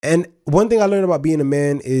And one thing I learned about being a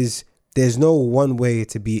man is there's no one way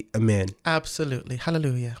to be a man. Absolutely.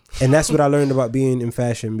 Hallelujah. And that's what I learned about being in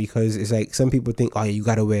fashion, because it's like some people think, oh, you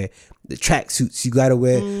got to wear the tracksuits. You got to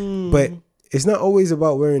wear. But it's not always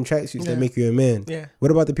about wearing tracksuits that make you a man. Yeah. What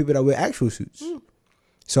about the people that wear actual suits?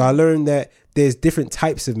 So I learned that there's different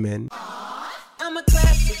types of men. I'm a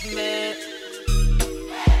classic man.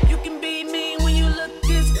 You can be me when you look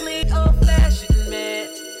this clean, old fashioned man.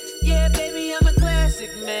 Yeah, baby, I'm a classic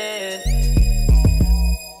man.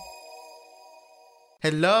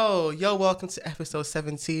 Hello, welcome to episode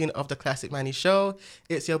 17 of the Classic Manny Show.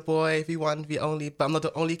 It's your boy, the one, the only, but I'm not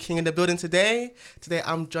the only king in the building today. Today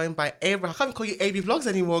I'm joined by Abraham. I can't even call you AB Vlogs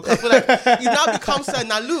anymore, because I feel like you now become Sir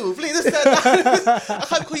Nalu. I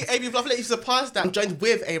can't call you AB Vlogs, I feel like you surpassed that. I'm joined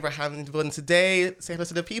with Abraham in the building today. Say hello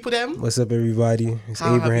to the people then. What's up, everybody? It's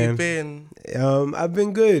How Abraham. have you been? I've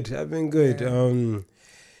been good. Yeah.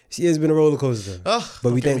 This year's been a roller coaster,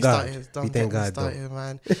 but we thank God. We thank God,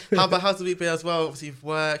 man. How's the week been as well? Obviously, you've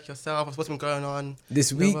worked yourself. What's been going on?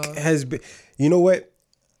 This week has been, you know what?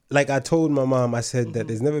 Like I told my mom, I said that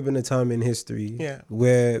there's never been a time in history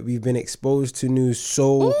where we've been exposed to news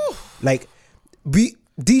so, like,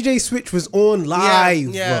 DJ Switch was on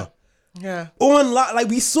live. Yeah. On live. Like,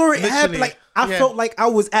 we saw it happen. Like, I felt like I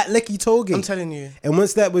was at Lekki Tollgate. I'm telling you. And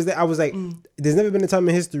once that was that, I was like, there's never been a time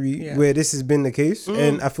in history where this has been the case.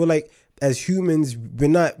 And I feel like as humans, we're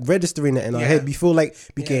not registering that in our head. We feel like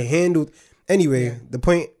we can handle. Anyway, the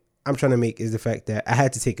point I'm trying to make is the fact that I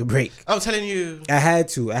had to take a break. I'm telling you. I had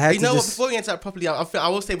to. You know what? Before we enter that properly, I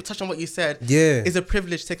will say, touch on what you said. Yeah. It's a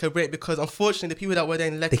privilege to take a break, because unfortunately, the people that were there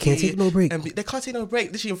in Lekki, they can't take no break. And they can't take no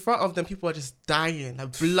break. Literally in front of them, people are just dying.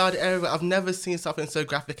 Like blood everywhere. I've never seen something so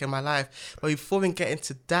graphic in my life. But before we get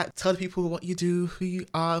into that, tell the people what you do, who you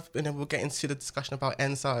are, and then we'll get into the discussion about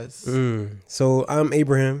NSARS. So I'm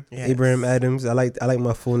Abraham. Yes. Abraham Adams. I like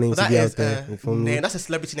my full name to be out there. That's a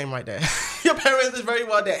celebrity name right there. Your parents did very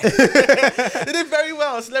well there. They did very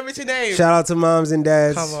well. Celebrity name. Shout out to moms and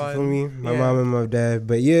dads. Come on. For me, my mom and my dad.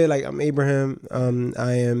 But yeah, like I'm Abraham.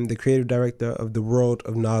 I am the creative director of the World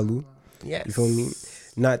of Nalu. Yes. You feel me?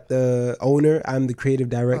 Not the owner. I'm the creative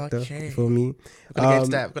director. Okay. You feel me? We're gonna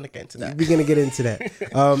get into that. We're gonna get into that.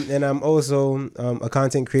 And I'm also a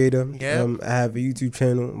content creator. Yeah. I have a YouTube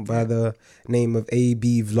channel by the name of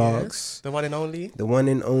AB Vlogs. Yes. The one and only. The one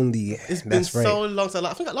and only. It's been so long. So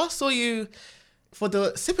I think I last saw you for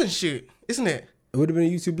the sip and shoot, isn't it? It would have been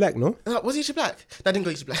a YouTube Black, no? Was it YouTube Black? No, I didn't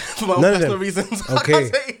go YouTube Black for my own None personal reasons.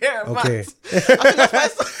 Okay. Okay. I think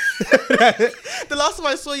that's why the last time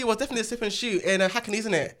I saw you was definitely a sip and shoot in Hackney,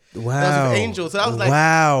 isn't it? Wow. That was with Angel. So that was like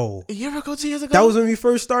a year ago, 2 years ago. That was when we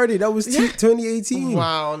first started. That was 2018.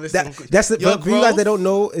 Wow. Listen, that's the for you guys that don't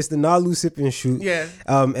know, it's the Nalu sip and shoot. Yeah.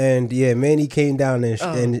 And yeah, Manny came down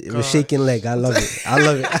and was shaking leg. I love it. I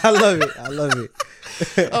love it.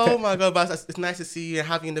 Oh my God, but it's nice to see you and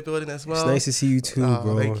have you in the building as well. It's nice to see you too,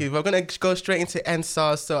 bro. Thank you. We're going to go straight into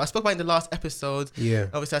NSARS. So I spoke about it in the last episode. Yeah.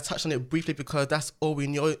 Obviously, I touched on it briefly because that's all we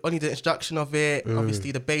knew. Only the introduction of it,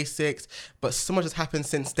 obviously the basics. But so much has happened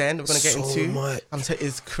since then. We're going to get into. Much. I'm saying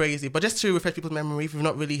it's crazy. But just to refresh people's memory, if you've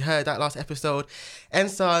not really heard that last episode,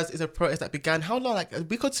 NSARS is a protest that began how long? Like a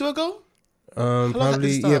week or two ago?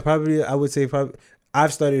 Probably. I would say probably.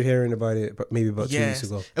 I've started hearing about it maybe about 2 weeks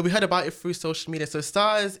ago. And we heard about it through social media. So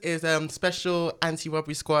SARS is special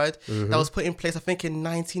anti-robbery squad that was put in place, I think, in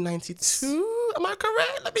 1992. Am I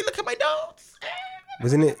correct? Let me look at my notes.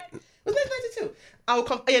 Wasn't it? Was it 1992? Yeah,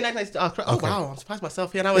 1992. Oh, wow. I'm surprised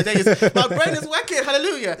myself here nowadays. My brain is working.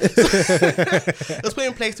 Hallelujah. It was put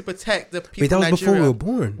in place to protect the people in Nigeria. Wait, that was before we were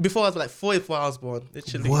born? Before I was like 4 years before I was born,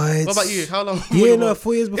 literally. What? What about you? How long?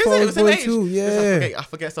 4 years before I was born too. Yeah. I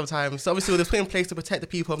forget sometimes. So obviously, it was put in place to protect the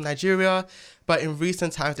people of Nigeria. But in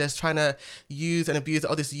recent times, they're trying to use and abuse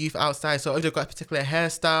all this youth outside. So if they've got a particular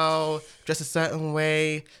hairstyle, dress a certain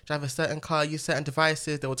way, drive a certain car, use certain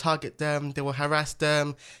devices, they will target them, they will harass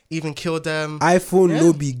them, even kill them. iPhone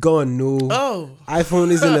no be gun, no. Oh.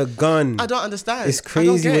 iPhone isn't a gun. I don't understand. It's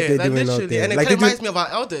crazy what they're doing out there. And it kind of reminds me of our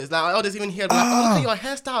elders. Like our elders even here, like, oh, look at your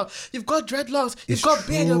hairstyle. You've got dreadlocks. You've got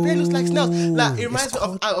beard. Your beard looks like snails. Like it reminds me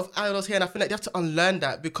of elders here, and I feel like they have to unlearn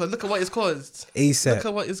that because look at what it's caused. ASAP. Look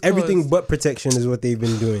at what it's caused. Everything but protection is what they've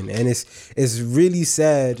been doing, and it's really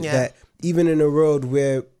sad that even in a world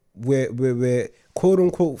where we're quote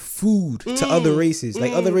unquote food to other races,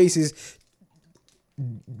 like other races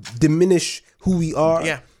diminish who we are.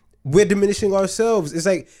 Yeah, we're diminishing ourselves. It's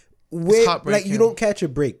like you don't catch a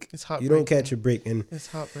break. It's heartbreaking. You don't catch a break, and it's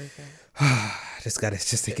heartbreaking.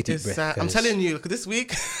 just take a deep breath. I'm telling you, because this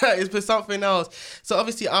week it's been something else. So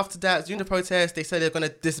obviously after that, during the protest, they said they're going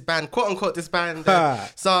to disband, quote unquote, disband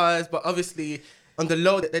SARS. But obviously, on the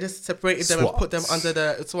low, they just separated them and put them under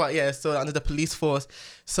the SWAT, so under the police force.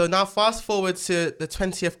 So now fast forward to the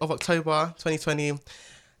 20th of October 2020.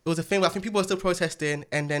 It was a thing where I think people were still protesting,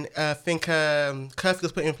 and then I think curfew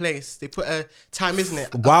was put in place. They put a time, isn't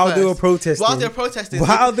it? While they were protesting.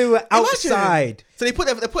 While they were outside. Imagine. So they put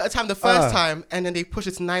a time the first time, and then they pushed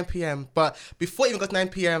it to 9 p.m. But before it even got to 9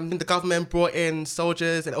 p.m., the government brought in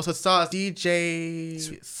soldiers and also SARS.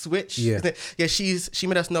 DJ Switch. Yeah, she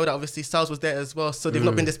made us know that obviously SARS was there as well. So they've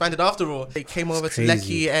not been disbanded after all. They came over to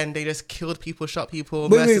Lekki and they just killed people, shot people.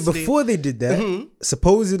 Wait, before they did that,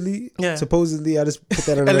 supposedly, I just put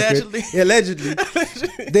that on the record. Allegedly.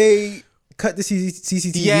 They cut the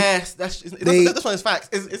CCTV. Yes, this one is facts.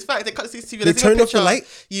 It's fact. They cut the CCTV. They turned off the light.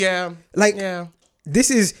 Yeah.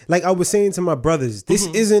 This is, like I was saying to my brothers, this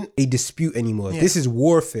isn't a dispute anymore. This is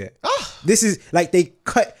warfare. This is like they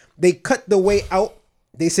cut the way out.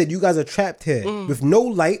 They said, you guys are trapped here with no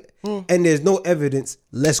light and there's no evidence.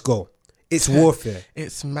 Let's go. It's warfare.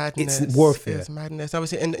 It's madness. It's warfare. It's madness.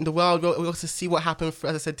 Obviously, in the world, we also see what happened.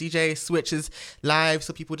 As I said, DJ Switch's live,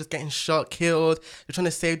 so people just getting shot, killed. They're trying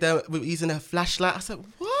to save them with using a flashlight. I said,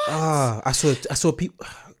 what? I saw people.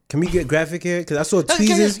 Can we get graphic here? Because I saw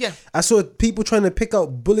tweezers. I saw people trying to pick out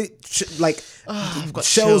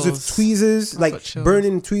shells with tweezers, like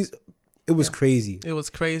burning tweezers. It was crazy. It was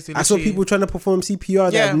crazy. I saw people trying to perform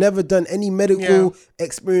CPR that have never done any medical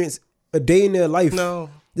experience a day in their life. No.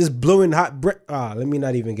 Just blowing hot breath. Let me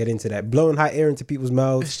not even get into that. Blowing hot air into people's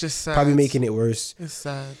mouths. It's just sad. Probably making it worse. It's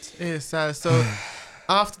sad. It is sad. So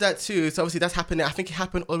after that too, so obviously that's happening. I think it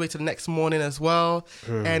happened all the way to the next morning as well.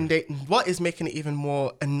 And what is making it even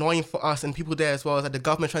more annoying for us and people there as well is that the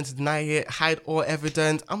government trying to deny it, hide all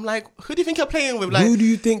evidence. I'm like, who do you think you're playing with? Like, who do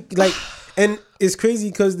you think? Like, and it's crazy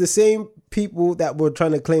because the same people that were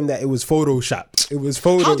trying to claim that it was Photoshop. It was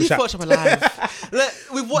Photoshop. How do you Photoshop alive?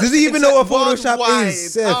 Does he even know what Photoshop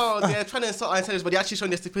is? They're trying to insult our intelligence, but they're actually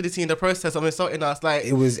showing their stupidity in the process of insulting us. Like,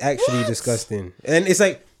 it was actually disgusting. And it's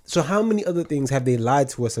like, so how many other things have they lied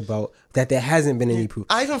to us about that there hasn't been any proof?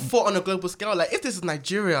 I even thought on a global scale, like, if this is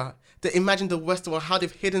Nigeria, to imagine the Western world, how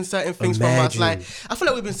they've hidden certain things from us. Like, I feel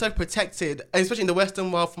like we've been so protected, especially in the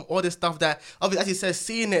Western world, from all this stuff that, obviously, as you said,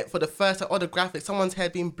 seeing it for the first time, all the graphics, someone's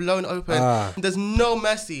head being blown open. There's no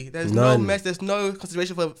mercy. There's no mercy. There's no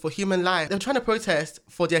consideration for human life. They're trying to protest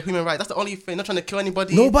for their human rights. That's the only thing. Not trying to kill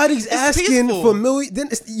anybody. Nobody's asking for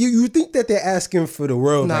millions. You think that they're asking for the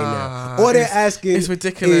world right now. All they're asking it's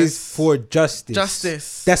ridiculous. Is for justice.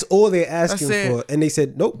 Justice. That's all they're asking for. And they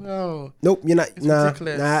said, nope. No. Nope, you're not. It's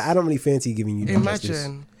ridiculous. I don't really fancy giving you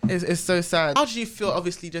Imagine. It's so sad. How do you feel,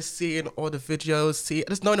 obviously, just seeing all the videos,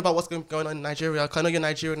 just knowing about what's going on in Nigeria? I know you're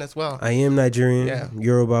Nigerian as well. I am Nigerian. Yeah.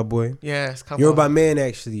 Yoruba boy. Yes, Yoruba man,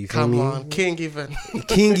 actually. Come on. King even.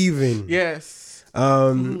 King even. Yes.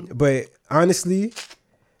 But honestly,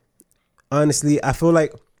 I feel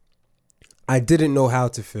like I didn't know how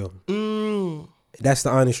to feel. That's the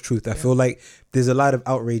honest truth. I feel like there's a lot of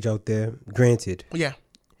outrage out there. Granted. Yeah.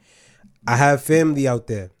 I have family out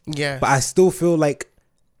there. Yeah. But I still feel like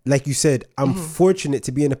you said, I'm fortunate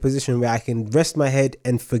to be in a position where I can rest my head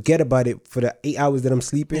and forget about it for the 8 hours that I'm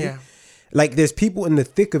sleeping. Yeah. Like, there's people in the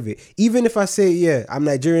thick of it. Even if I say, I'm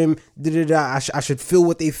Nigerian, I should feel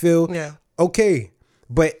what they feel. Yeah. Okay.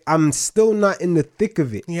 But I'm still not in the thick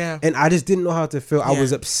of it. Yeah. And I just didn't know how to feel. Yeah. I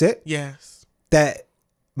was upset. Yes. That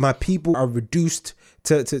my people are reduced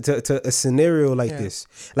to a scenario like this.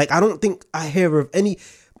 Like, I don't think I hear of any...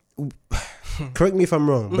 Correct me if I'm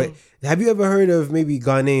wrong, but have you ever heard of maybe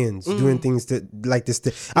Ghanaians doing things like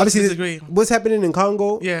this? Obviously, what's happening in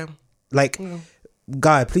Congo? Yeah. Like,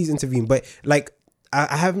 God, please intervene. But like,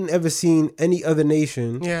 I haven't ever seen any other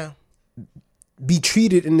nation be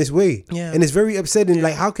treated in this way. Yeah. And it's very upsetting. Yeah.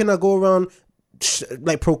 Like, how can I go around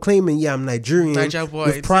like proclaiming, I'm Nigerian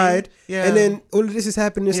with pride, and then all of this is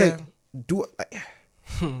happening? It's like,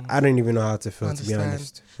 I don't even know how to feel, to be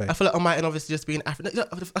honest. I feel like on my end, obviously, just being African.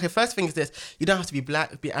 Okay, first thing is this: you don't have to be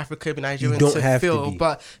black, be African, be Nigerian to feel.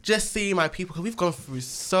 But just seeing my people, because we've gone through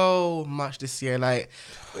so much this year, like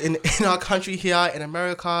in our country here, in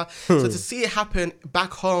America. So to see it happen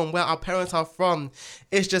back home, where our parents are from,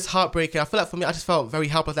 it's just heartbreaking. I feel like for me, I just felt very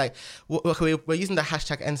helpless. Like, we're using the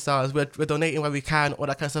hashtag #EndSARS, we're donating where we can, all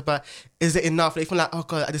that kind of stuff. But is it enough? Like, you feel like, oh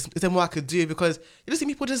God, is there more I could do? Because you just see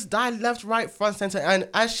people just die left, right, front, center. And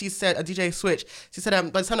as she said, a DJ Switch, she said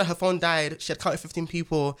by the time that her phone died, she had counted 15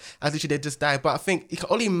 people as literally they just died. But I think you can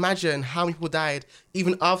only imagine how many people died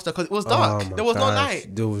even after, because it was dark. There was no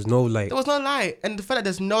light. There was no light. There was no light. And the fact that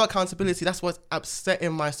there's no accountability, that's what's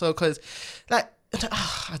upsetting my soul. Because, like,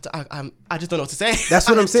 I just don't know what to say. That's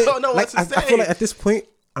what I'm saying. I don't know what to say. I feel like at this point,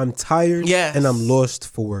 I'm tired and I'm lost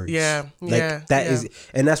for words.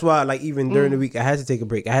 And that's why, like, even during the week, I had to take a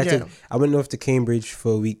break. I went off to Cambridge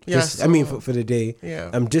for a week. For the day.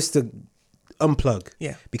 Just to unplug.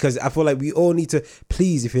 Because I feel like we all need to,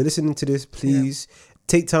 please, if you're listening to this, please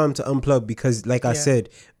take time to unplug, because like I said,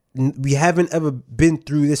 we haven't ever been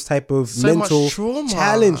through this type of mental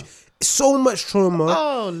challenge. So much trauma.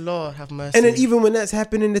 Oh Lord, have mercy. And then even when that's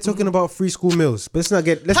happening, they're talking about free school meals. But let's not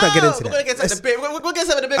get into that. We're gonna get to the bit. We'll get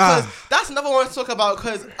to the bit because that's another one to talk about.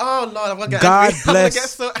 Because Lord, I'm gonna get God angry.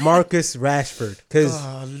 bless Marcus Rashford. Because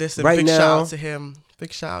listen, right big now, shout out to him.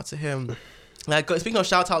 Big shout out to him. Like, speaking of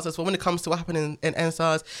shout outs as well, when it comes to what happened in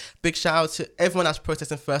NSARS, big shout out to everyone that's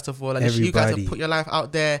protesting first of all. And you guys have put your life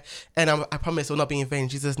out there, and I promise it will not be in vain in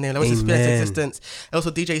Jesus' name. Let me experience existence. And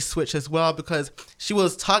also DJ Switch as well, because she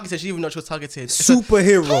was targeted. She didn't even know she was targeted.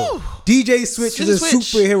 Superhero. DJ Switch is a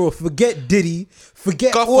superhero. Forget Diddy.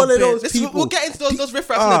 Forget all of those people. We'll get into those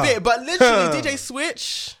riffraffs in a bit, but literally DJ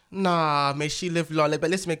Switch, nah, may she live long.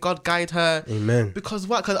 But listen, may God guide her. Amen. Because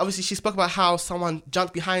what? Because obviously she spoke about how someone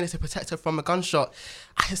jumped behind her to protect her from a gunshot.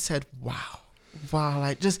 I just said, wow,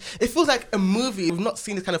 like, just, it feels like a movie. We've not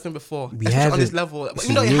seen this kind of thing before. We haven't on this level. But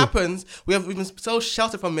even though it happens, we've been so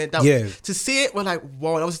sheltered from it that to see it, we're like,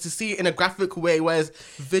 wow. And obviously to see it in a graphic way, whereas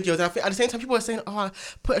videos. And I think at the same time, people are saying,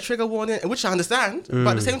 put a trigger warning, which I understand. But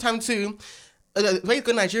at the same time too, very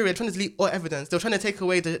good Nigeria trying to delete all evidence. They were trying to take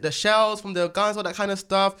away the shells from the guns, all that kind of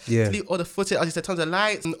stuff. Delete all the footage, as you said, tons of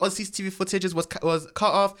lights, and all the CCTV footages was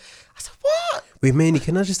cut off. I said, what? Wait, Manny,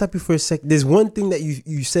 can I just stop you for a sec? There's one thing that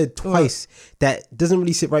you said twice that doesn't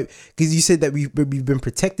really sit right, because you said that we've been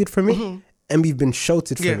protected from it and we've been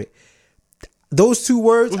sheltered from it. Those two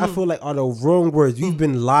words, I feel like, are the wrong words. We've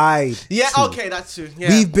been lied to. Okay, that's true.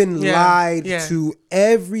 We've been lied to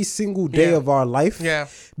every single day of our life.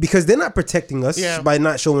 Because they're not protecting us by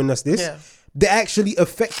not showing us this. They're actually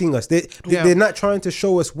affecting us. They're not trying to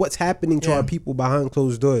show us what's happening to our people behind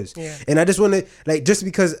closed doors. And I just want to, like, just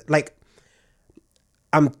because, like,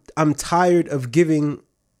 I'm tired of giving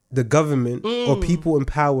the government or people in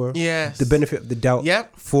power the benefit of the doubt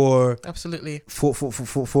for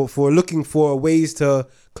looking for ways to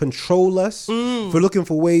control us, for looking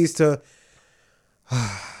for ways to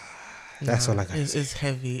that's all I got. It's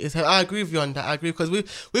heavy. I agree with you on that. I agree, because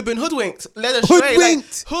we've been hoodwinked, led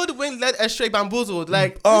astray, bamboozled.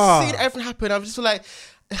 Like, we've seen everything happen. I'm just like,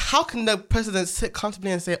 how can the president sit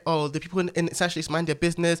comfortably and say, the people in essentially mind their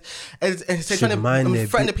business, and say, trying to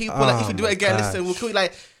threaten the people, like, if you do it again, listen, we'll kill you.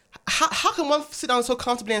 Like, how can one sit down so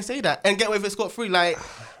comfortably and say that and get away with it scot-free? Like,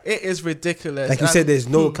 it is ridiculous. Like you said, there's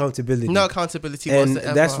no accountability. No accountability and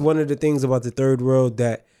whatsoever. That's one of the things about the third world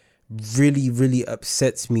that really, really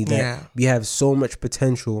upsets me, that we have so much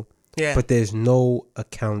potential, but there's no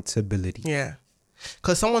accountability.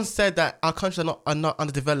 Because someone said that our countries are not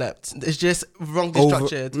underdeveloped. It's just wrongly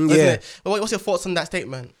structured. Isn't it? What's your thoughts on that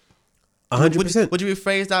statement? 100%. Would you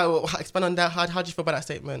rephrase that or expand on that? How do you feel about that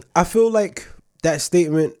statement? I feel like that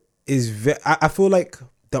statement is I feel like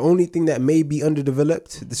the only thing that may be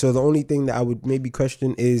underdeveloped, so the only thing that I would maybe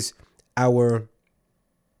question is our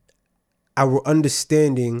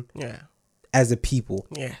understanding as a people.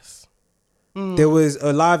 There was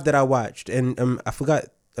a live that I watched, and I forgot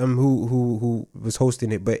who was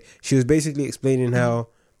hosting it, but she was basically explaining how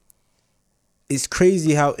it's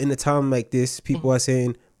crazy how in a time like this people are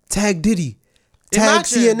saying tag Diddy, tag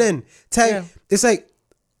CNN, tag. It's like,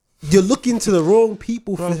 you're looking to the wrong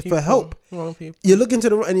people for help. Wrong people. You're looking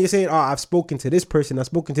to and you're saying, I've spoken to this person.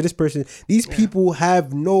 These people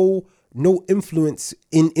have no influence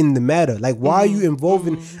in the matter. Like, why are you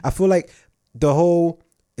involving? I feel like the whole,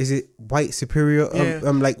 is it white superior,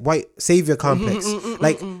 like white savior complex,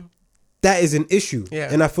 like that is an issue.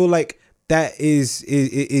 And I feel like that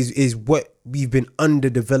is what we've been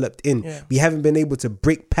underdeveloped in. We haven't been able to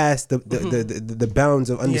break past the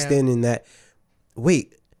bounds of understanding that,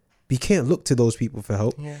 wait, we can't look to those people for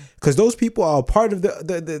help, because those people are part of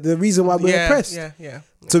the reason why we're oppressed.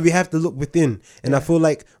 So we have to look within. And I feel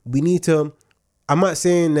like we need to, I'm not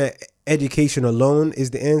saying that education alone is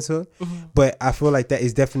the answer, but I feel like that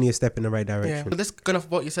is definitely a step in the right direction. But this kind of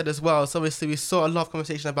what you said as well. So obviously we saw a lot of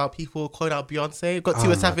conversation about people calling out Beyonce. We've got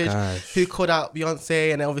Tiwa Savage who called out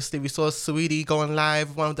Beyonce, and then obviously we saw Saweetie going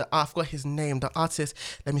live. One of the, I forgot his name, the artist.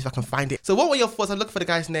 Let me see if I can find it. So what were your thoughts? I'm looking for the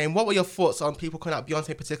guy's name. What were your thoughts on people calling out Beyonce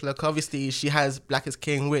in particular? Because obviously she has Black is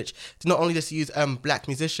King, which do not only just use black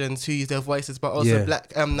musicians who use their voices, but also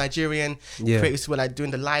black Nigerian creators who were like doing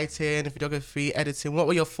the lighting, videography, editing. What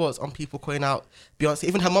were your thoughts on people calling out Beyonce?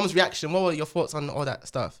 Even her mom's reaction. What were your thoughts on all that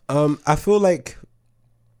stuff? I feel like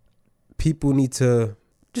people need to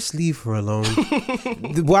just leave her alone.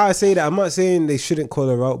 Why I say that, I'm not saying they shouldn't call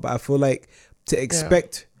her out, but I feel like to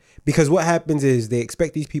expect, because what happens is they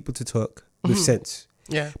expect these people to talk with sense.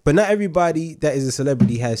 Yeah. But not everybody that is a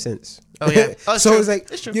celebrity has sense. Oh yeah. Oh, so true. it's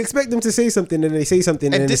like you expect them to say something and they say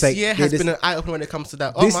something and this it's like year has been an eye opener when it comes to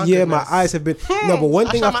that. This year my eyes have been no, but one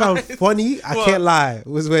thing I found funny, I can't lie,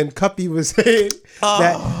 was when Cuppy was saying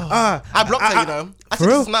that I blocked her, you know. I said,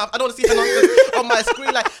 this is not, I don't want to see her nonsense on my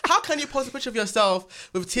screen. Like, how can you post a picture of yourself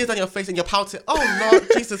with tears on your face and you're pouting? Oh Lord,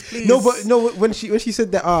 Jesus, please. No, when she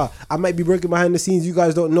said that, I might be working behind the scenes. You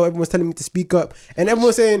guys don't know. Everyone's telling me to speak up, and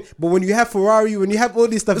everyone's saying, but when you have Ferrari, when you have all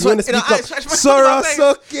this stuff, you want to speak up.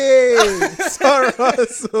 Soro,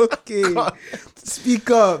 Soke, speak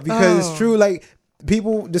up, because it's true. Like,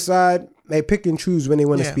 people decide, they pick and choose when they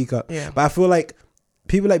want to speak up. Yeah. But I feel like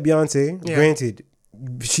people like Beyonce, granted,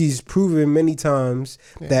 she's proven many times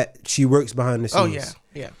that she works behind the scenes. Oh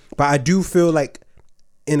yeah. But I do feel like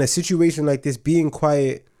in a situation like this, being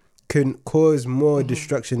quiet can cause more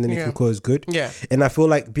destruction than it can cause good. Yeah. And I feel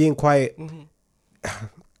like being quiet,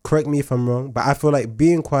 correct me if I'm wrong, but I feel like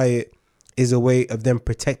being quiet is a way of them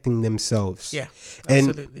protecting themselves. Yeah.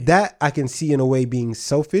 Absolutely. And that I can see in a way being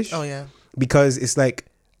selfish. Oh yeah. Because it's like,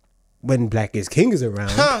 when Black is King is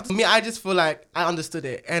around. Me, I just feel like I understood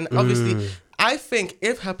it. And obviously, I think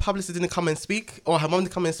if her publicist didn't come and speak, or her mom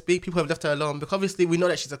didn't come and speak, people have left her alone. Because obviously, we know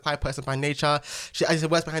that she's a quiet person by nature. She actually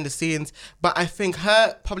works behind the scenes. But I think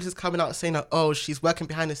her publicist coming out saying that, oh, she's working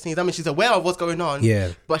behind the scenes. I mean, she's aware of what's going on.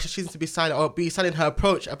 Yeah. But she chooses to be silent, or be silent in her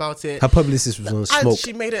approach about it. Her publicist was on smoke. And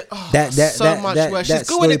she made it so much worse. She's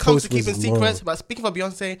good when it comes to keeping secrets. But speaking for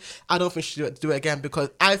Beyonce, I don't think she should do it again,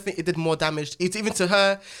 because I think it did more damage, even to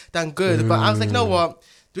her, than good. But I was like, you know what?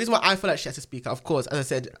 The reason why I feel like she has to speak out, of course, as I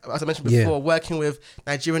said, as I mentioned before, working with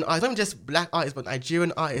Nigerian artists, not even just Black artists, but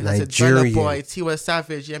Nigerian artists. I said Burna Boy, Tiwa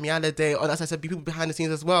Savage, Yemi Alade, or as I said, people behind the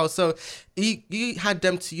scenes as well. So you had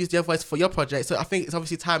them to use their voice for your project. So I think it's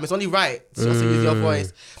obviously time. It's only right to also use your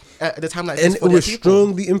voice at the time like this. And it was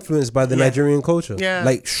strongly influenced by the Nigerian culture. Yeah.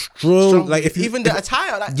 Like strong. Like if you, even the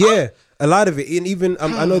attire. Like, a lot of it. And even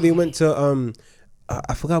I know they went to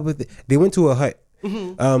I forgot what they went to a hut.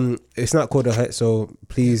 It's not called a hut, so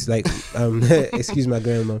please, like, excuse my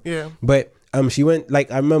grandma. Yeah. But she went,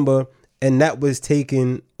 like, I remember, and that was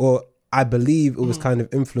taken, or I believe it was kind of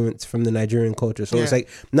influenced from the Nigerian culture. So it's like,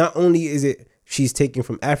 not only is it she's taken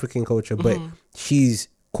from African culture, but she's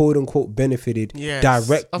quote unquote benefited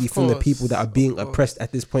directly from the people that are being oppressed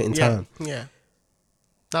at this point in time. Yeah.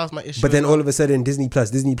 That was my issue. But then all of a sudden, Disney Plus.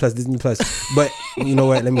 But you know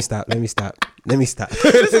what? Let me stop. This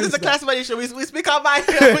is a class money show. We speak our mind.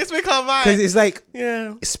 We speak our mind. Because it's like,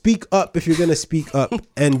 speak up if you're going to speak up.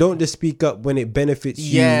 And don't just speak up when it benefits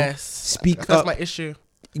you. Yes. Speak up. That's my issue.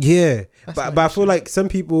 Yeah. But I feel like some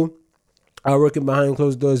people are working behind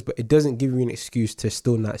closed doors, but it doesn't give you an excuse to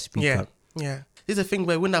still not speak up. Yeah. This is a thing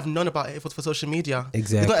where we wouldn't have known about it if it was for social media.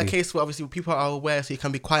 Exactly. It's not a case where obviously people are aware, so you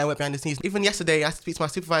can be quiet and work behind the scenes. Even yesterday, I had to speak to my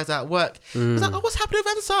supervisor at work. He was like, what's happening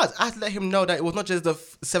with MSARS? I had to let him know that it was not just the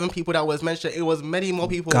 7 people that was mentioned, it was many more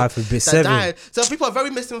people that died. So people are very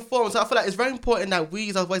misinformed. So I feel like it's very important that we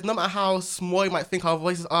use our voice, no matter how small you might think our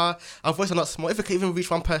voices are not small. If it can even reach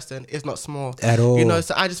one person, it's not small. At all. You know,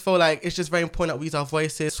 so I just feel like it's just very important that we use our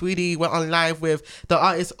voices. Sweetie went on live with the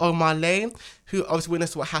artist Omar Lane, who obviously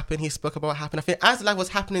witnessed what happened. He spoke about what happened. I think as the live was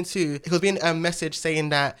happening too, he was being a message saying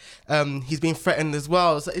that he's being threatened as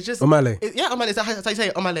well. So it's just Omale. Omale. Is that how you say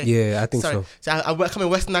it? Omale. Yeah, I think so. So I come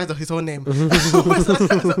and westernize his own name.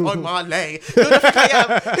 Omale. Who do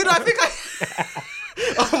I think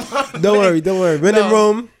I am? Don't worry. When in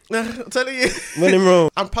Rome. I'm telling you. When in Rome.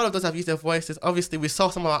 I'm proud of those that have used their voices. Obviously, we saw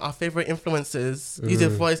some of our favorite influencers use their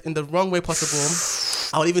voice in the wrong way possible.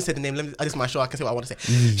 I will even say the name. This is my show. I can say what I want to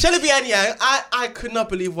say. Shelly Bianya, I could not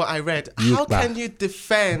believe what I read. How can you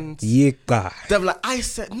defend them? Like, I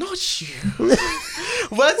said, not you.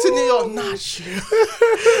 Went to New York, not you.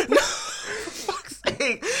 No.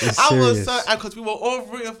 I was so, because we were all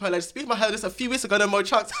rooting for her. Like, speaking about her just a few weeks ago, no Mo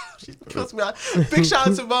Chunks. She kills me. Big shout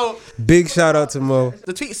out to Mo. Big shout out to Mo.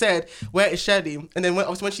 The tweet said, "Where is Shirley?" And then when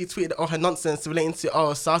she tweeted all her nonsense relating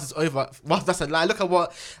to SARS is over. Well, that's a lie. Look at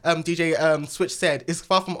what DJ Switch said. It's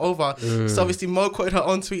far from over. So obviously Mo quoted her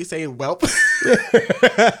own tweet saying, "Welp."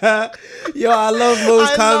 Yo, I love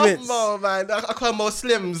Mo's comments. I love Mo, man. I call her Mo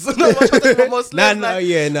Slims. No, Mo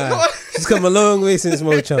Slims. Nah. She's come a long way since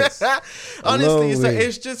Mo Chunks. Honestly, so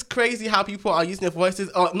it's just crazy how people are using their voices,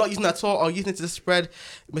 or not using it at all, or using it to spread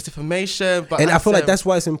misinformation. But I feel like that's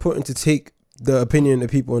why it's important to take the opinion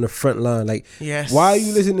of people on the front line. Like, why are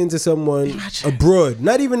you listening to someone abroad,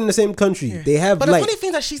 not even in the same country? They have, but the funny thing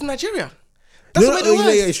is that she's in Nigeria. That's what made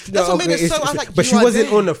it worse. That's what made it so. I was like, but she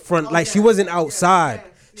wasn't on the front. Like she wasn't outside.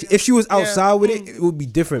 If she was outside with it, it would be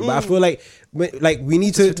different. But I feel like we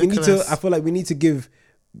need to. I feel like we need to give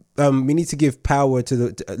power to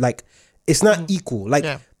the like. It's not equal. Like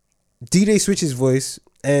D-Day Switch's voice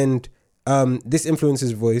and this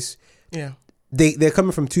influencer's voice. Yeah, they're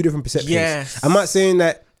coming from two different perceptions. Yes. I'm not saying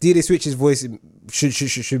that D-Day Switch's voice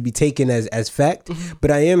should be taken as fact, but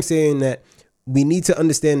I am saying that we need to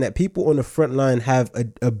understand that people on the front line have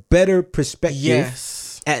a better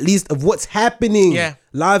perspective, at least of what's happening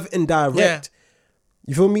live and direct.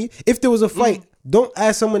 You feel me? If there was a fight, don't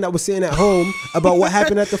ask someone that was sitting at home about what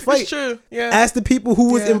happened at the fight. It's true. Yeah. Ask the people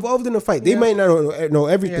who was involved in the fight. They might not know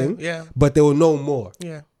everything, but they will know more.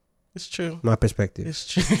 Yeah. It's true. My perspective. It's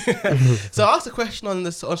true. So I asked a question on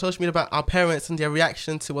social media about our parents and their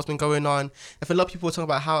reaction to what's been going on. If a lot of people were talking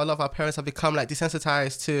about how a lot of our parents have become like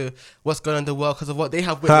desensitized to what's going on in the world because of what they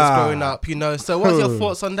have witnessed growing up, you know. So what's your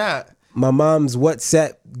thoughts on that? My mom's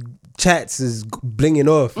WhatsApp chats is blinging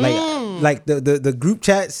off. Like the group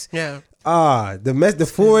chats. Yeah.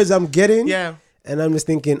 The forwards I'm getting. Yeah. And I'm just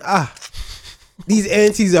thinking, these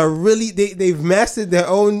aunties are really they've mastered their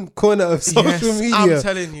own corner of social media. I'm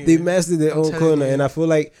telling you. They've mastered their own corner. And I feel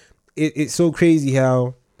like it's so crazy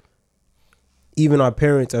how even our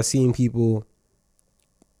parents are seeing people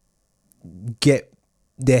get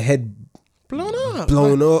their head blown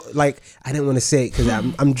up. Like, I didn't want to say it because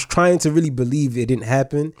I'm trying to really believe it didn't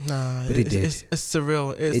happen. Nah, but it did. It's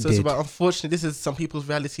surreal. It's just about, unfortunately, this is some people's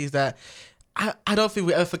realities that I don't think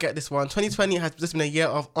we ever forget this one. 2020 has just been a year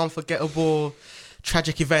of unforgettable,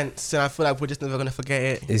 tragic events, and I feel like we're just never going to forget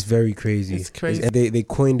it. It's very crazy. It's crazy. They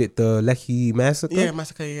coined it the Lekki Massacre. Yeah,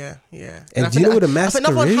 massacre, yeah. And do you know what a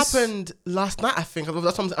massacre is? I think that one happened last night, I think.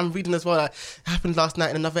 That's what I'm reading as well. Like, it happened last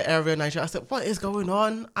night in another area in Nigeria. I said, what is going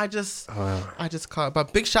on? I just can't.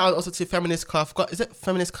 But big shout out also to Feminist Car. I forgot, is it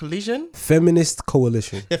Feminist Collision? Feminist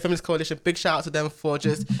Coalition. Yeah, Feminist Coalition. Big shout out to them for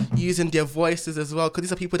just using their voices as well. Because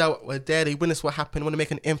these are people that were there. They witnessed what happened, want to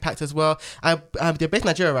make an impact as well. They're based in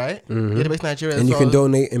Nigeria, right? Mm-hmm. Yeah, they're based in Nigeria as well. And you can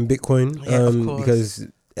donate in Bitcoin, of course. Because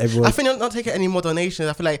everyone. I think they're not taking any more donations.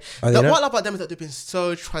 I feel like what I love about them is that they've been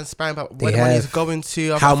so transparent about where the money is going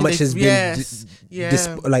to. How much has been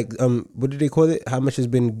what did they call it? How much has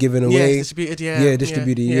been given away? Distributed.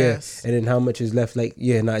 Distributed. Yes. And then how much is left? Like,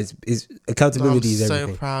 it's accountability is everything.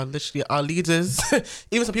 I'm so proud. Literally, our leaders,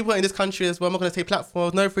 even some people in this country as well. I'm not going to say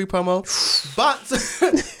platforms, no free promo, but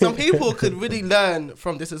some people could really learn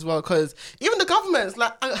from this as well. Because even the governments,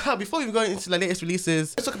 like, before we go into the latest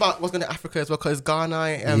releases, let's talk about what's going to Africa as well. Because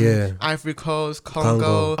Ghana, Ivory Coast,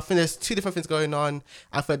 Congo. I think there's two different things going on.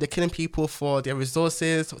 I feel like they're killing people for their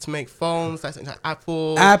resources to make phones, like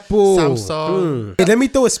Apple, Samsung. Hey, let me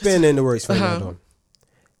throw a spin in the works for you.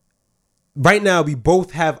 Right now, we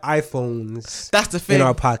both have iPhones. That's the thing in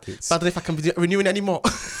our pockets. But I don't know if I can be renewing it anymore.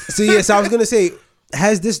 So I was gonna say,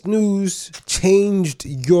 has this news changed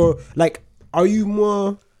your Are you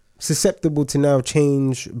more susceptible to now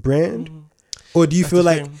change brand? Or do you feel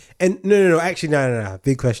like, and no, actually, no,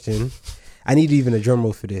 big question. I need even a drum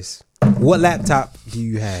roll for this. What laptop do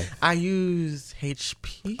you have? I use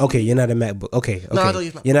HP. Okay, you're not a MacBook. Okay. No, I don't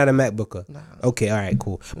use MacBook. You're not a MacBooker. No. Okay, all right,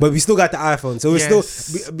 cool. But we still got the iPhone, so it's still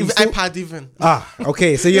iPad even.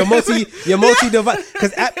 Okay. So you're multi-device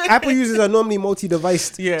because Apple users are normally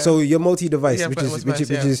multi-device. Yeah. So you're multi-device, which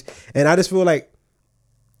is, and I just feel like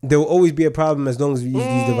there will always be a problem as long as we use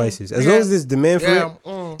these devices. As long as there's demand for it.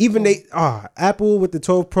 Even Apple with the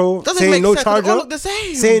 12 Pro saying no charger.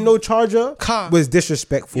 Saying no charger was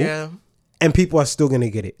disrespectful. Yeah. And people are still going to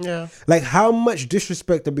get it. Yeah. Like, how much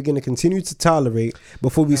disrespect are we going to continue to tolerate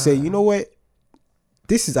before we say, you know what?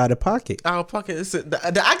 This is out of pocket. Out of pocket.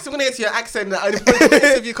 The accent, I'm going to get to your accent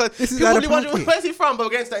because this is out of pocket. Where's he from? But we'll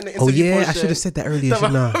get into that in the interview portion. I should have said that earlier.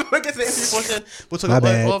 We'll get to the interview portion. We'll talk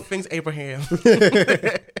about all things Abraham.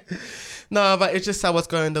 No, but it's just sad what's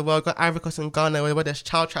going on in the world. Got Ivory Coast and Ghana where there's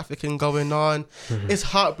child trafficking going on. It's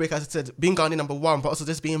heartbreak, as I said, being Ghanaian number one, but also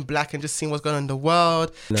just being black and just seeing what's going on in the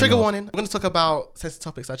world. Trigger warning. I'm going to talk about sensitive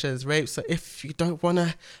topics such as rape. So if you don't want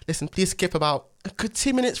to listen, please skip about a good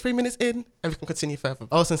 2 minutes, 3 minutes in, and we can continue further.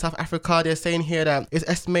 Also in South Africa, they're saying here that it's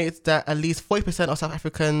estimated that at least 40% of South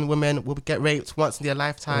African women will get raped once in their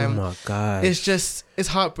lifetime. Oh my God. It's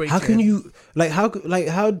heartbreaking. How can you,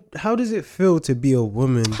 how does it feel to be a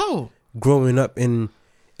woman? How? Growing up and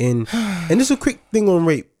this is a quick thing on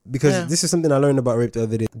rape because this is something I learned about rape the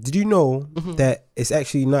other day. Did you know that it's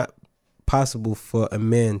actually not possible for a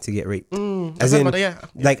man to get raped? As in,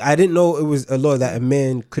 I didn't know it was a law that a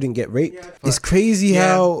man couldn't get raped. It's crazy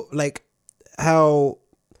how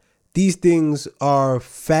these things are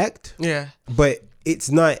fact. Yeah. But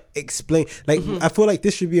it's not explained. Like I feel like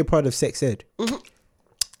this should be a part of sex ed.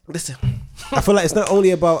 Listen, I feel like it's not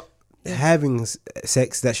only about having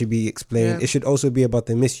sex that should be explained. It should also be about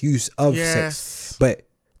the misuse of sex. But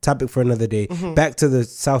topic for another day. Back to the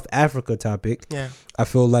South Africa topic. I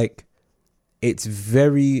feel like it's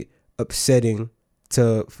very upsetting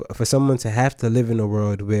for someone to have to live in a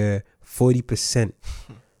world where 40%,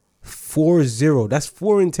 40, that's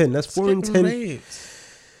 4 in 10. That's 4 in 10.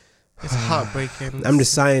 It's heartbreaking. I'm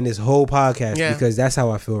just sighing this whole podcast because that's how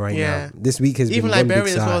I feel right now. This week has even been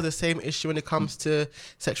Liberia as well. The same issue when it comes to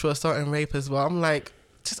sexual assault and rape as well. I'm like,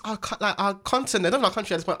 just our continent, not our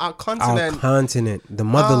country at this point, our continent, the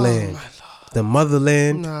motherland, the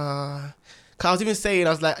motherland. Nah, cause I was even saying, I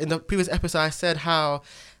was like in the previous episode, I said how.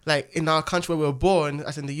 Like in our country where we were born,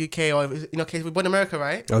 as in the UK, or in our case, we were born in America,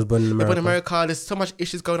 right? I was born in America. We're born in America. There's so much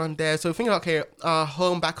issues going on there. So thinking, okay, our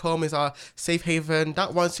home back home is our safe haven.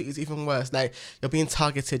 That one street is even worse. Like you're being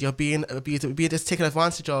targeted, you're being abused, you're being just taken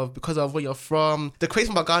advantage of because of where you're from. The crazy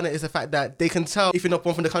thing about Ghana is the fact that they can tell if you're not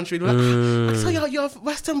born from the country. They're like, I tell you're a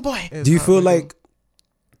Western boy. Do you feel like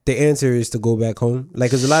the answer is to go back home? Like,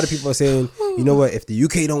 because a lot of people are saying, you know what, if the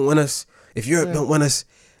UK don't want us, if Europe don't want us,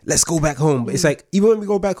 let's go back home. But it's like, even when we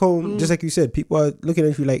go back home, just like you said, people are looking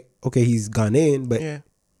at you like, okay, he's Ghanaian, but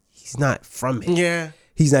he's not from here. Yeah.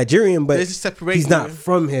 He's Nigerian, but he's not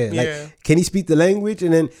from here. Like, can he speak the language?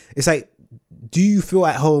 And then it's like, do you feel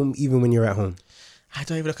at home even when you're at home? I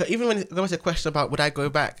don't even, even when there was a question about would I go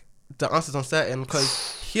back, the answer's uncertain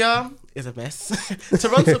because here is a mess.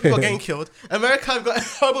 Toronto, people are getting killed. America, I've got a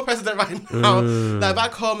horrible president right now. Like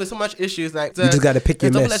back home, there's so much issues. Like you just got to pick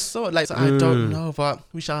your mess. Sword. Like so I don't know, but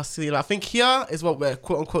we shall see. Like, I think here is what we're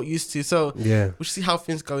quote unquote used to. So we should see how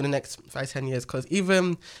things go in the next 5-10 years. Because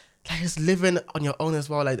even like just living on your own as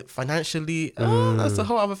well, like financially, that's a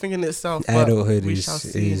whole other thing in itself. Adulthood we shall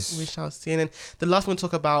see. We shall see. And then the last one to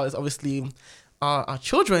talk about is obviously our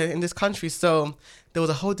children in this country. So there was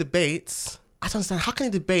a whole debate. I don't understand. How can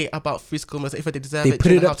they debate about free school meals if they deserve it? They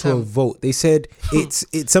put it up to a vote. They said it's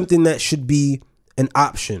something that should be an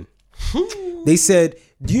option. They said,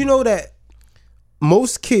 do you know that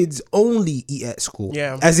most kids only eat at school?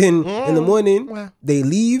 Yeah. As in the morning, they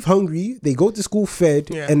leave hungry, they go to school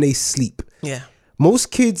fed, and they sleep. Yeah.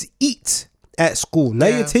 Most kids eat at school. Now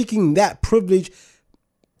you're taking that privilege.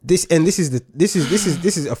 This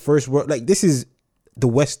is a first world. Like, this is the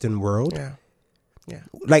Western world. Yeah. Yeah.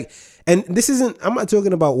 Like, and this isn't, I'm not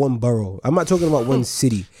talking about one borough. I'm not talking about one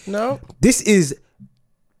city. No. This is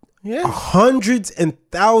hundreds and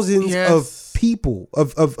thousands of people,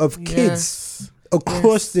 of kids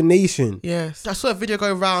across the nation. Yes. I saw a video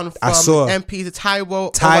go around from MP to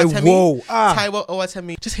Taiwo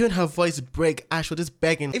Owatemi. Just hearing her voice break, actually just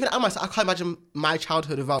begging. Even I myself, I can't imagine my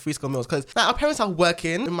childhood without free school meals because like, our parents are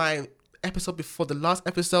working. In my episode before the last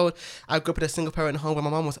episode, I grew up in a single parent home where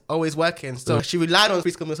my mom was always working, so she relied on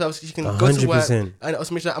free school meals so she can 100%. Go to work and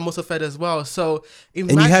also make sure I'm also fed as well. So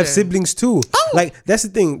imagine. And you have siblings too. Like that's the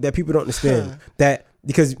thing that people don't understand. That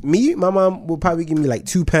because my mom will probably give me like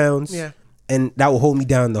 £2. And that will hold me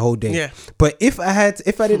down the whole day. Yeah. But if I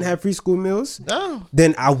didn't have free school meals,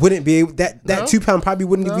 then I wouldn't be able. That £2 probably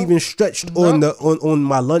wouldn't have even stretched on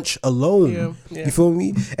my lunch alone. Yeah. You feel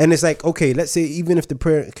me? And it's like, okay, let's say even if the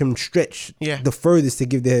parent can stretch the furthest to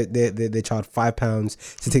give their child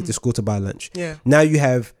 £5 to take to school to buy lunch. Yeah. Now you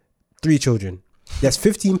have 3 children. That's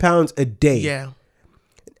 £15 a day. Yeah.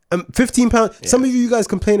 £15. Yeah. Some of you guys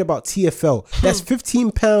complain about TFL. That's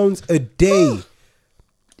 £15 a day.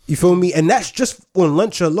 You feel me? And that's just on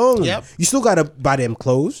lunch alone. Yep. You still gotta buy them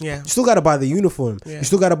clothes. Yeah. You still gotta buy the uniform. Yeah. You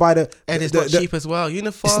still gotta buy the and it's not cheap as well.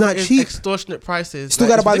 Uniform, it's not cheap. Extortionate prices. You still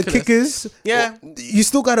gotta buy ridiculous. The kickers. Yeah. You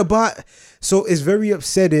still gotta buy. So it's very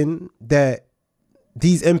upsetting that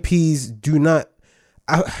these MPs do not.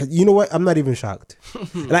 You know what? I'm not even shocked.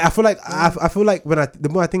 Like I feel like the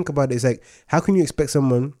more I think about it, it's like, how can you expect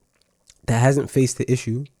someone that hasn't faced the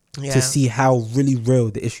issue to see how really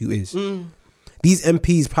real the issue is? These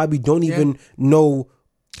MPs probably don't even know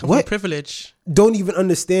what privilege. Don't even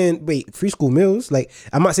understand. Wait, free school meals? Like,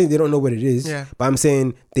 I'm not saying they don't know what it is, but I'm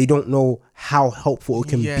saying they don't know how helpful it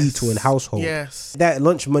can be to a household. Yes, that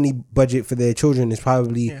lunch money budget for their children is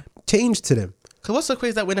probably changed to them. Because what's so crazy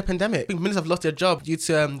is that we're in a pandemic. Millions have lost their job due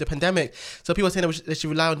to the pandemic. So people are saying that they should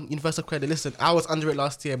rely on universal credit. Listen, I was under it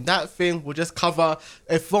last year. That thing will just cover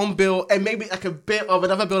a phone bill and maybe like a bit of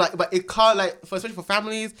another bill. Like, but it can't, like, especially for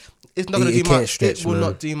families, it's not going to do much. Stretch, it will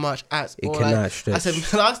not do much at all. It cannot stretch. I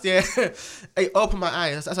said last year, it opened my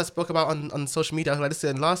eyes. As I spoke about on social media, I was like,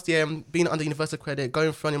 listen, last year, being under universal credit,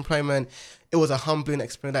 going through unemployment, it was a humbling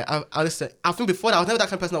experience. Like I think before that, I was never that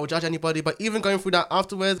kind of person that would judge anybody, but even going through that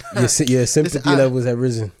afterwards, your sympathy levels have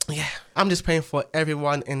risen. Yeah, I'm just praying for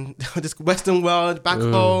everyone in this Western world back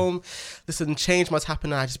home. Listen, change must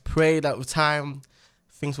happen, and I just pray that with time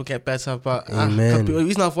things will get better. But we're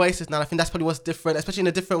using our voices now. I think that's probably what's different, especially in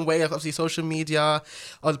a different way. Like obviously social media,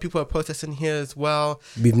 other people are protesting here as well.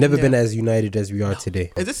 We've never been as united as we are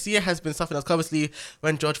today. This year has been something else. Obviously,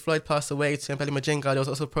 when George Floyd passed away to Mbele Majinga, there was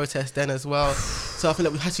also protests then as well. So I feel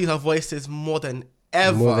like we have to use our voices more than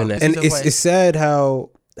ever. And it's sad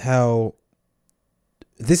how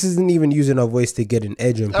this isn't even using our voice to get an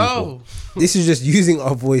edge on people. This is just using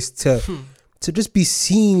our voice to just be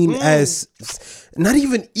seen as not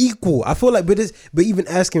even equal. I feel like, but even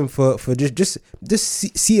asking for just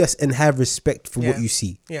see us and have respect for what you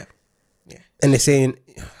see. Yeah. And they're saying,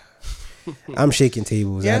 I'm shaking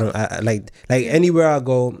tables. Yeah. I like anywhere I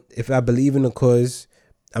go, if I believe in a cause,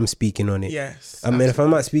 I'm speaking on it. Yes. I mean, if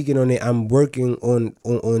I'm not speaking on it, I'm working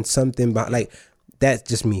on something. But like, that's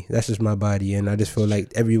just me. That's just my body, and I just feel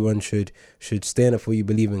like everyone should stand up for what you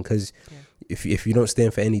believe in. Because if you don't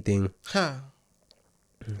stand for anything,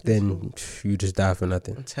 then you just die for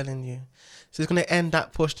nothing. I'm telling you. So it's going to end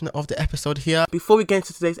that portion of the episode here. Before we get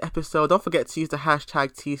into today's episode, don't forget to use the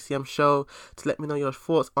hashtag TCM Show to let me know your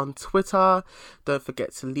thoughts on Twitter. Don't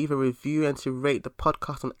forget to leave a review and to rate the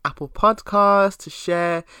podcast on Apple Podcasts, to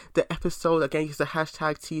share the episode. Again, use the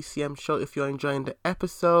hashtag TCM Show if you're enjoying the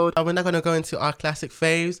episode. We're now going to go into our classic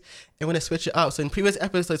faves and we're going to switch it up. So in previous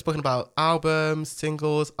episodes, we've spoken about albums,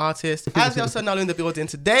 singles, artists. As we also now in the building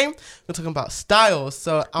today, we're talking about styles.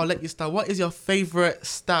 So I'll let you start. What is your favorite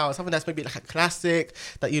style? Something that's maybe like a classic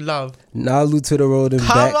that you love? Nalu to the road and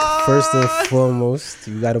back, first and foremost.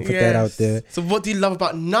 You got to put that out there. So what do you love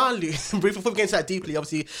about Nalu? Before we get into that deeply,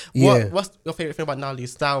 obviously, what's your favorite thing about Nalu,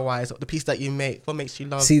 style-wise, the piece that you make? What makes you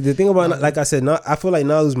love? See, the thing about, like I said, I feel like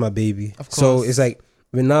Nalu's my baby. Of course. So it's like,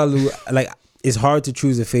 with Nalu, like, it's hard to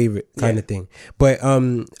choose a favorite kind of thing. But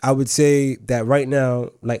I would say that right now,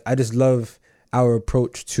 like, I just love our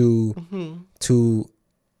approach to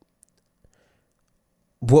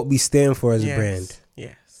what we stand for as a brand.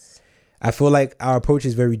 Yes. I feel like our approach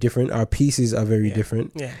is very different. Our pieces are very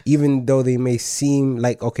different. Yeah. Even though they may seem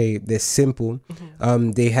like, okay, they're simple,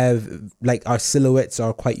 they have, like, our silhouettes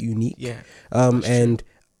are quite unique. Yeah. And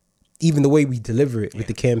even the way we deliver it with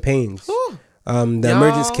the campaigns. The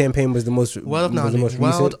Emergence campaign was the most World of recent.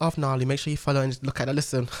 World of Gnarly. Make sure you follow and just look at that.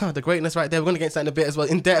 Listen, the greatness right there. We're going to get into that in a bit as well,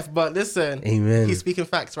 in depth. But listen, amen. He's speaking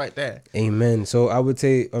facts right there. Amen. So I would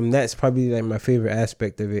say that's probably like my favorite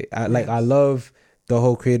aspect of it. I love the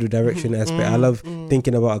whole creative direction aspect. I love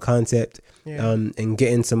thinking about a concept, and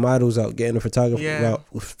getting some models out, getting a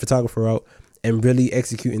photographer out, and really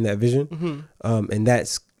executing that vision. And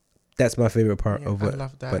that's my favorite part of what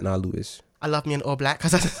Nalu is. I love me in all black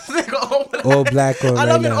because I got all black on. I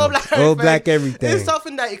love it all black. All black everything. It's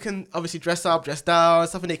something that you can obviously dress up, dress down.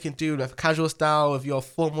 Something that you can do with casual style, with your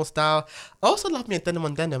formal style. I also love me in denim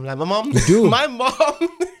on denim. Like my mom,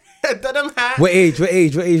 a denim hat. What age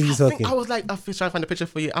are you talking? I was like, I was trying to find a picture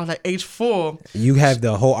for you. I was like age 4. You have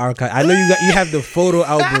the whole archive. I know you have the photo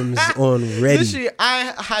albums on ready. Literally,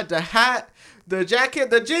 I had the hat, the jacket,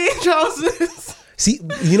 the jean trousers. See,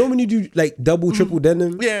 you know when you do like double, triple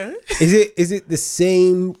denim? Yeah. Is it the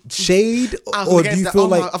same shade? Or do you feel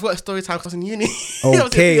like... I've got a story time because I was in uni.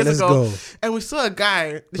 Okay, let's go. And we saw a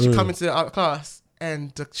guy literally come into our class,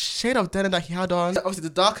 and the shade of denim that he had on, obviously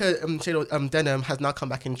the darker shade of denim has now come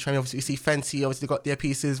back in trend. Obviously you see Fenty, obviously got their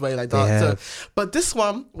pieces where like dark. So, but this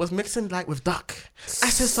one was mixing like with dark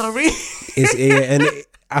accessory.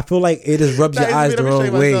 I feel like it just rubs your eyes the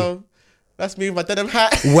wrong way. That's me with my denim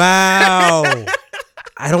hat. Wow.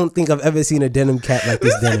 I don't think I've ever seen a denim cap like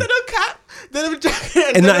this denim. Denim cap, denim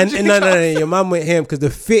jacket, and no, your mom went ham because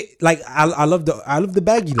the fit. Like I love the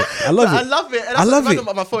baggy look. I love it. I love it. And I love it.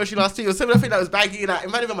 About my photo shoot last year. It was similar thing that was baggy. Like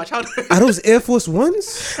it might have been my childhood. Are those Air Force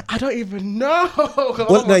Ones? I don't even know.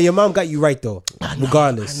 Well, no, your mom got you right though.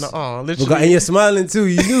 Regardless. Literally. And you're smiling too.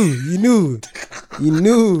 You knew.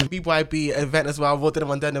 BYB event as well. I wore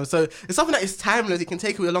denim on denim. So it's something that is timeless. You can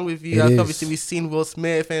take it along with you. Obviously, we've seen Will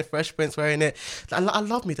Smith and Fresh Prince wearing it. I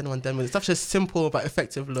love me denim on denim. It's such a simple but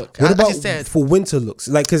effective look. What about for winter looks?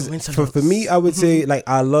 Like, because for me, I would say like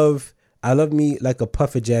I love me like a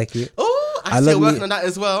puffer jacket. Oh, I see you're working on that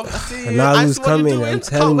as well. I see. Nalu's coming. I'm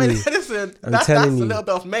telling you. listen, that's a little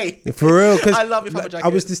bit of me. For real, because I love your puffer jacket. I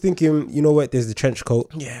was just thinking, you know what? There's the trench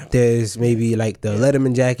coat. Yeah. There's maybe like the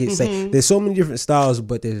Letterman jackets. Like, there's so many different styles,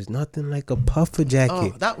 but there's nothing like a puffer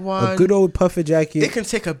jacket. Oh, that one. A good old puffer jacket. It can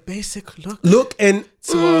take a basic look and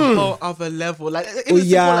to a whole other level. Like,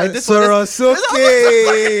 like this Soro, Soke,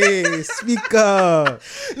 speak up.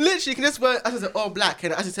 Literally, you can just wear, as I said, all black.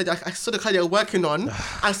 And as I said, I saw the colour you're working on.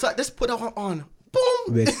 I said, just put that one on.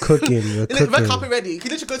 Boom. We're cooking. Red carpet ready. You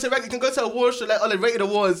can literally you can go to award show like on the rated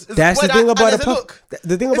awards. That's the thing about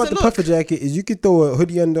the thing about the puffer jacket is you could throw a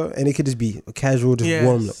hoodie under and it could just be a casual, just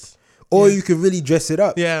warm look. Or you could really dress it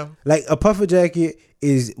up. Yeah. Like a puffer jacket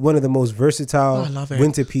is one of the most versatile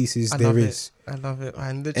winter pieces there is. I love it.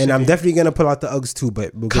 And I'm definitely gonna pull out the Uggs too,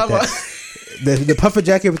 but we'll get that. The puffer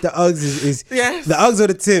jacket with the Uggs is the Uggs or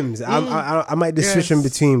the Tims. I might just switch in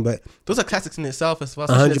between, but those are classics in itself as well.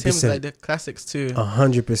 100%. The Tims like the classics too.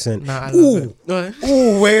 100%. Nah, I love it.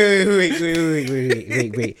 Ooh, wait.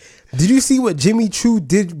 Did you see what Jimmy Choo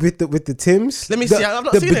did with the Tims? Let me see. I've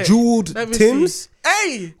not seen it. The bejeweled Tims.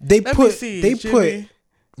 Hey, they put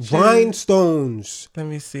rhinestones. Let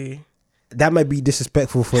me see. That might be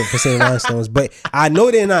disrespectful for saying rhinestones, but I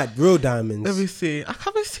know they're not real diamonds. Let me see. I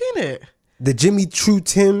haven't seen it. The Jimmy Choo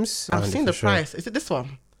Tims. I've seen the price. Is it this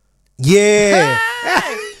one? Yeah.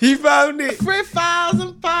 Hey! He found it.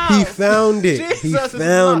 £3,000. He found it. Jesus, he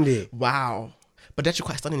found it. Wow. But they're actually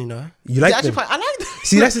quite stunning, you know. You like them? I like them.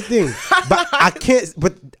 See, that's the thing. But I can't.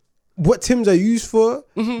 But what Tims are used for,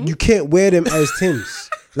 you can't wear them as Tims.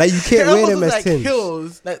 Like you can't wear them as Tims.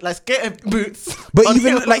 Heels, like skater boots. But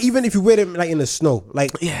even if you wear them like in the snow, like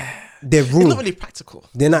they're ruined. It's not really practical.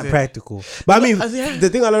 They're not practical. But I mean, the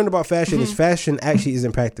thing I learned about fashion is fashion actually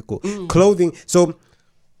isn't practical. Clothing. So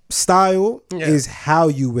style is how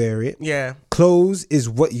you wear it. Yeah. Clothes is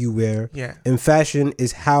what you wear. Yeah. And fashion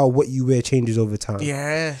is how what you wear changes over time.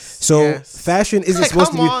 Yes. So fashion isn't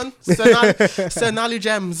supposed to be. Come on, Sir Nali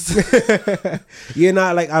Gems. You're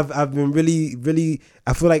not like I've been really.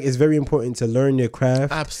 I feel like it's very important to learn your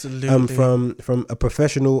craft. Absolutely. From a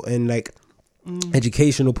professional and like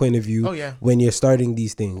educational point of view. When you're starting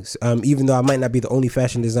these things, even though I might not be the only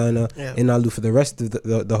fashion designer in Nalu for the rest of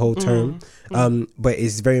the whole term, but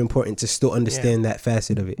it's very important to still understand that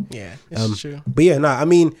facet of it. Yeah, it's true. But I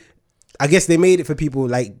mean, I guess they made it for people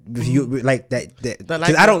like you, like that.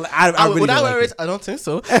 Like I really would I wear it? I don't think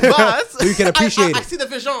so. But you can appreciate it. I see the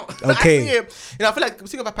vision. Okay. I see it. I feel like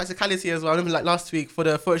speaking about practicality as well. I remember like last week for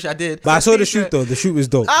the photo shoot I did. But I saw the shoot though. The shoot was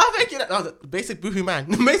dope. Oh, thank you. That was basic boohoo man.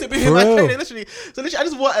 Basic boohoo man training, literally. So literally, I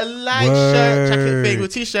just wore a light shirt, jacket thing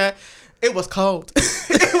with t-shirt. It was cold.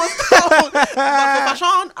 It was cold. But for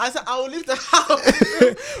fashion, I said I will leave the house.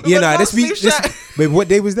 This week. Wait, what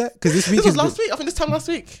day was that? Because this week was last week. I think this time last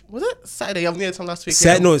week was it Saturday? I'm near the time last week.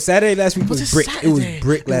 No, Saturday last week was brick. It was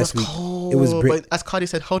brick last week. It was brick. But as Cardi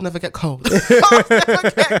said, "Hold never get cold." Hold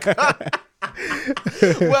never get cold.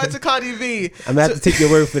 Word to Cardi B. I'm gonna have to take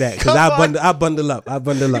your word for that because I bundle up. I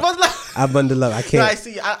bundle up. I can't. No, I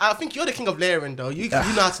see. I think you're the king of layering, though. You know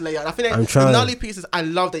how to layer. I think I'm trying. The Nolly pieces, I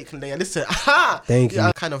love that you can layer. Listen, thank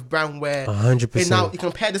you. Kind of brown wear. 100%. Now you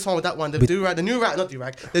compare this one with that one. The new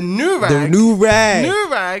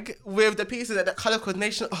rag with the pieces that color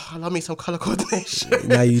coordination. Oh, I love me some color coordination.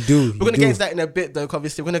 Now you do. We're gonna get into that in a bit, though.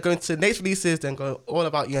 Obviously, we're gonna go into next releases, then go all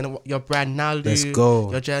about you and your brand now. Let's go.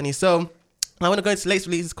 Your journey. So I want to go into latest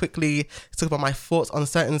releases quickly to talk about my thoughts on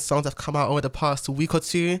certain songs that have come out over the past week or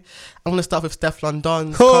two. I want to start with Steph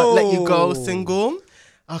London's Can't Let You Go single.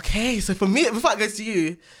 Okay, so for me, before I go to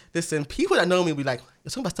you, listen, people that know me will be like, you're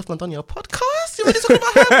talking about Steph London on your podcast? You're really talking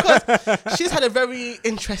about her? Because she's had a very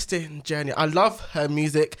interesting journey. I love her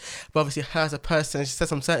music, but obviously her as a person, she said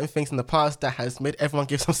some certain things in the past that has made everyone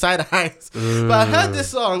give some side eyes. But I heard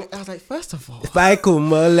this song, and I was like, first of all, yo,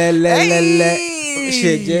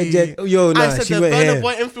 nah, I said she the went Burna ham.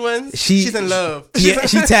 Boy influence, she's in love. Yeah,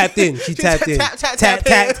 she tapped in. She tapped in. Tap.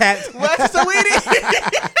 Where's the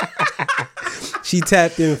weenie? She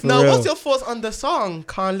tapped in for real. real. What's your thoughts on the song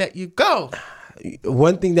Can't Let You Go?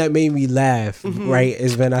 One thing that made me laugh, right,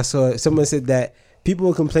 is when I saw someone said that people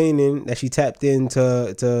were complaining that she tapped into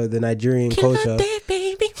the Nigerian culture.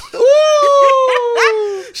 Baby.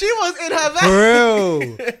 She was in her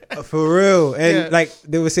bag. For real. And like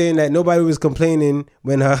they were saying that nobody was complaining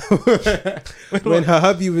when her when her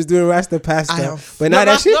hubby was doing Rasta pasta. But now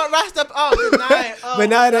that she's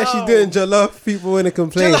doing jollof, people want to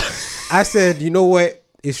complain. I said, you know what?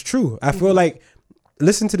 It's true. I feel like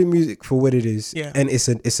listen to the music for what it is, and it's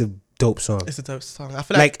a dope song. It's a dope song. I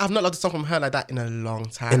feel like I've not loved a song from her like that in a long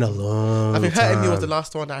time. I think Her and Me was the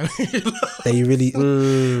last one that I really loved. That you really...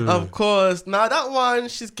 Of course. Now that one,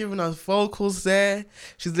 she's giving us vocals there.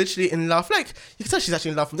 She's literally in love. Like, you can tell she's actually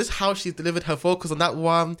in love from this how she delivered her vocals on that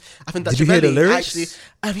one. I think that's Did you hear the lyrics?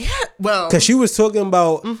 Actually, yeah, well... Because she was talking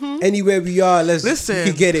about anywhere we are, you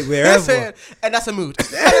can get it wherever. Listen, and that's a mood.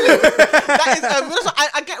 That is a mood.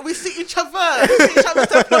 I get, we see each other. Like,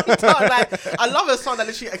 I love a song that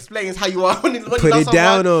literally explains how you are when you put it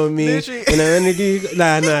down on me. Literally. And energy.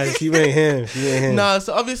 Nah, she ain't him. No,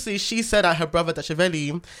 so obviously she said that her brother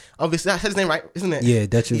Dachavelli, obviously that's his name, right? Isn't it? Yeah,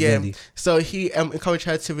 Dachavelli. Yeah. So he encouraged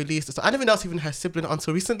her to release this. So I didn't even know it was even her sibling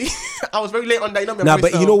until recently. I was very late on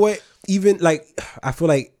that. You know what? Even like, I feel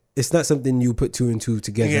like it's not something you put two and two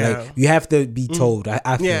together. Yeah. Like, you have to be told.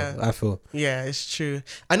 I feel. Yeah, it's true.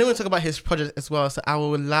 I know we'll talk about his project as well, so I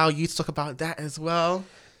will allow you to talk about that as well.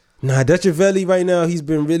 Nah, Dachavelli right now, he's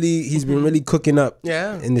been really cooking up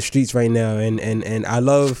in the streets right now, and I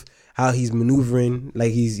love how he's maneuvering.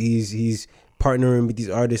 Like he's partnering with these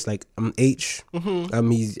artists like H.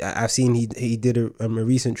 I've seen he did a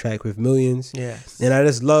recent track with Millions. Yes. And I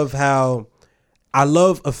just love how I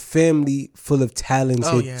love a family full of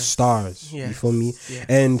talented stars. Yes. You feel me? Yes.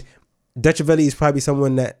 And Dachavelli is probably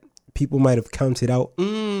someone that people might have counted out.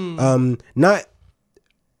 Not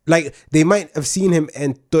like they might have seen him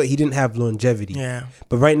and thought he didn't have longevity. Yeah.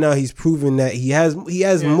 But right now he's proven that he has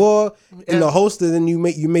more in the holster than you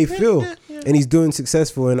may feel. And he's doing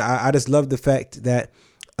successful. And I just love the fact that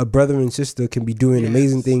a brother and sister can be doing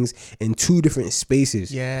amazing things in two different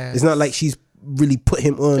spaces. Yeah. It's not like she's really put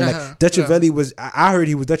him on. Like Dachavelli was, I heard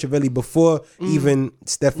he was Dachavelli before even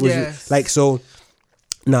Steph was like, so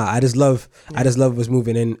nah, I just love what's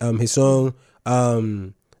moving. And his song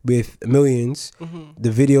with Millions,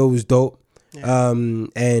 the video was dope.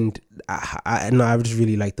 And I just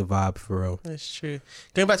really like the vibe for real. That's true.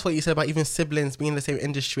 Going back to what you said about even siblings being in the same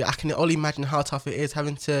industry, I can only imagine how tough it is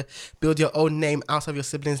having to build your own name out of your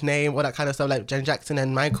sibling's name, all that kind of stuff. Like Janet Jackson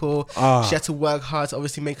and Michael, she had to work hard to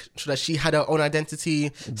obviously make sure that she had her own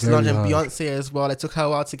identity. Solange and Beyonce as well. It took her a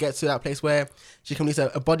while to get to that place where she can release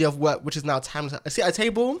a body of work which is now timeless. I see at the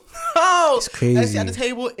table. It's crazy. I see at the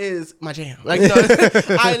table is my jam. Like,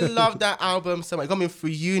 I love that album so much. It got me through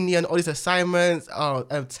uni and all these assignments.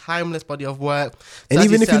 A timeless body of work. So and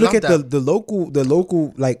even if you look at the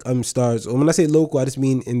local like stars, or when I say local, I just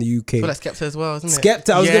mean in the UK. I feel like Skepta as well, isn't it?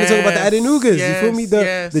 Skepta. I was going to talk about the Adenugas. You feel me?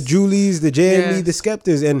 The Julies, the JME, the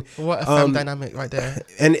Skeptas, and what a fam dynamic right there.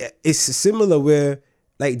 And it's similar where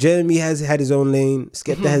like Jeremy has had his own lane,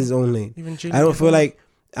 Skepta has his own lane. Even Julie, I don't feel like,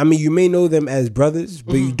 I mean, you may know them as brothers,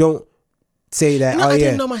 but you don't say that. I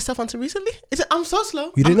didn't know myself until recently. I'm so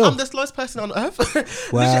slow. You didn't know? I'm the slowest person on earth.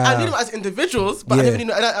 Wow. I knew them as individuals, but I didn't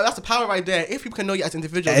know. That's the power right there. If people can know you as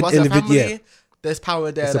individuals, once a family, there's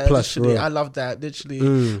power there. It's a plus, I love that.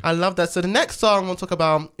 Literally, I love that. So the next song we'll talk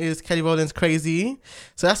about is Kelly Rowland's "Crazy."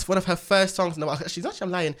 So that's one of her first songs. No, actually, I'm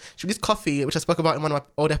lying. She released "Coffee," which I spoke about in one of my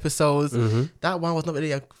old episodes. That one was not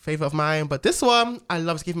really a favorite of mine, but this one I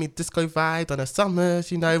love. It's giving me disco vibe, Donna Summers,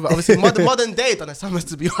 but obviously modern day Donna Summers,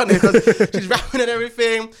 to be honest, because she's rapping and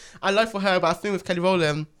everything. I love for her, but I think with Kelly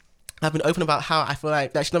Rowland, I've been open about how I feel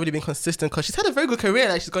like she's not really been consistent because she's had a very good career.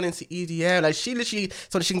 Like she's gone into EDM. Like she literally,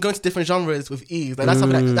 so that she can go into different genres with ease. Like that's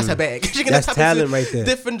something like, that's her bag. She can that's talent right there.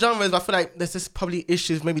 Different genres, but I feel like there's just probably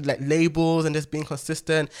issues, maybe like labels and just being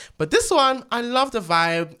consistent. But this one, I love the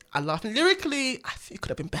vibe. I love lyrically. I think it could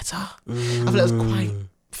have been better. I feel like it was quite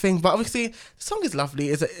thing, but obviously the song is lovely.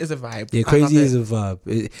 It's a vibe. Yeah, Crazy is a vibe.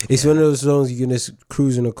 It's one of those songs you can just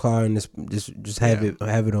cruise in a car and just have it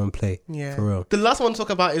on play. Yeah, for real. The last one to talk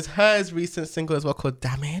about is her recent single as well called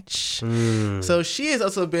Damage. So she has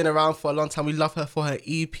also been around for a long time. We love her for her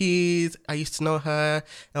EPs. I used to know her,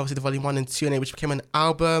 and obviously the volume 1 and 2, which became an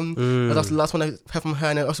album. But that's the last one I heard from her,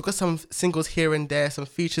 and I also got some singles here and there, some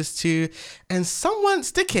features too, and someone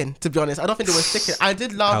sticking. To be honest, I don't think they were sticking. I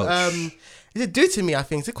did love. Is it Do To Me, I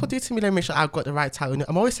think? Is it called Do To Me? Let me make sure I've got the right title.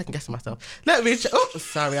 I'm always second guessing myself. Let me check. Oh,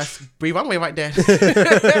 sorry. I breathe one way right there.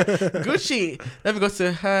 Gucci. Let me go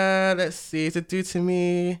to her. Let's see. Is it Do To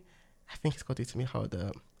Me? I think it's called Do To Me. Hold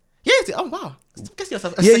up. Yeah, oh wow. Stop guessing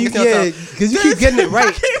yourself. Yeah, because you keep getting it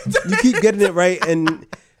right. You keep getting it right and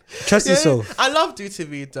trust yourself. I love Do To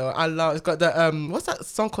Me though. It's got the what's that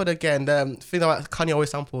song called again? The thing that Kanye always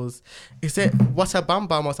samples. Is it What a Bam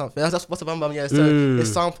Bam or something? That's What a Bam Bam, yeah. So it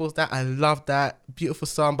samples that. I love that. Beautiful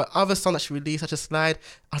song. But other song that she released, such as Slide,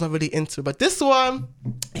 I'm not really into. But this one,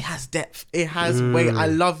 it has depth. It has weight. I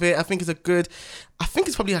love it. I think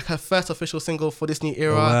it's probably like her first official single for this new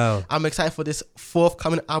era. Wow. I'm excited for this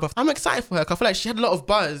forthcoming album. I'm excited for her because I feel like she had a lot of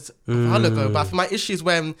buzz a while ago. But for my issues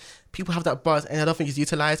when people have that buzz and I don't think it's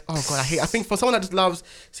utilized. Oh God, I think for someone that just loves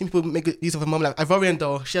seeing people make use of a moment like Ivorian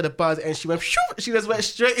though, she had a buzz and she went she just went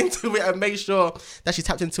straight into it and made sure that she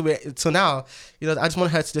tapped into it. So now, you know, I just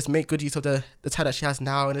want her to just make good use of the time that she has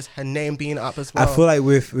now and it's her name being up as well. I feel like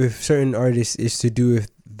with certain artists it's to do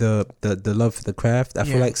with the love for the craft. I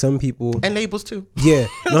feel like some people and labels too. Yeah,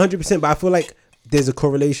 100%. But I feel like there's a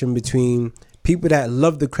correlation between people that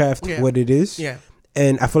love the craft for what it is. Yeah.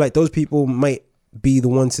 And I feel like those people might be the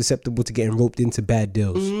ones susceptible to getting roped into bad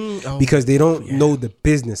deals because they don't know the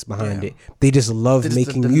business behind it. They just love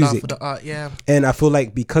making music. Love for the art, and I feel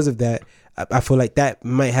like because of that, I feel like that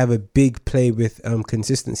might have a big play with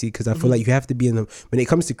consistency because I feel like you have to be in the when it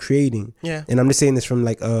comes to creating. Yeah. And I'm just saying this from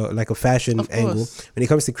like a fashion angle. When it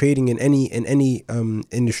comes to creating in any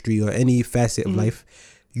industry or any facet of life,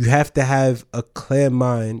 you have to have a clear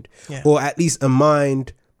mind or at least a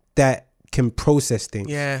mind that can process things.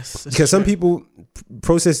 Yes. Because some people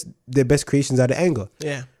process their best creations out of anger.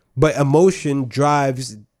 Yeah. But emotion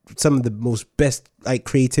drives some of the most best like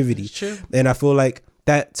creativity. True. And I feel like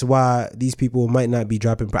that's why these people might not be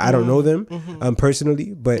dropping. I don't know them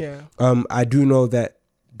personally, but I do know that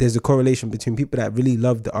there's a correlation between people that really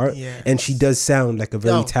love the art and she does sound like a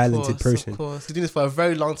very talented person. Of course. She's doing this for a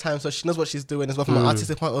very long time, so she knows what she's doing as well from an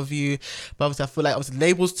artistic point of view. But obviously I feel like obviously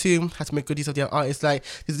labels too have to make good use of their art. It's like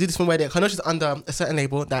they do this one where I know she's under a certain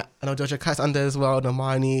label that I know Doja Cat's under as well,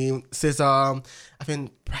 Normani, SZA, I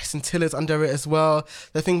think Bryson Tiller's under it as well.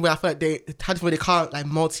 The thing where I feel like they can't like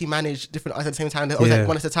multi-manage different artists at the same time. They're always like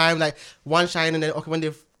one at a time, like one shine and then okay when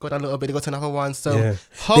they've go down a little bit, they go to another one. So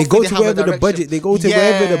they go to wherever the budget. They go to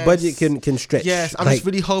wherever the budget can stretch. Yes, I'm just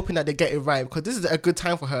really hoping that they get it right because this is a good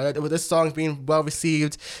time for her. With this song being well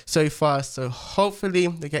received so far, so hopefully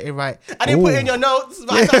they get it right. I didn't put it in your notes,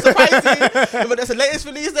 but I can't surprise you. But there's the latest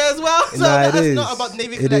release there as well. So that's not about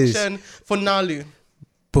Navy Collection for Nalu.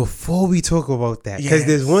 Before we talk about that, because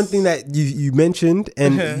there's one thing that you mentioned,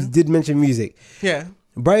 and you did mention music. Yeah,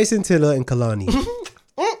 Bryson Tiller and Kalani.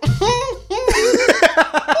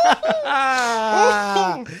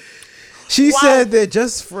 She said they're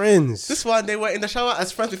just friends. This one, they were in the shower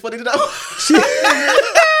as friends before they did that.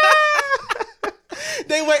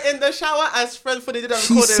 They were in the shower as friends before they did that.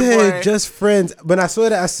 She said just friends. When I saw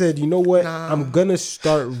that, I said, you know what? I'm gonna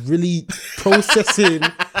start really processing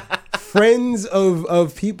friends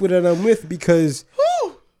of people that I'm with because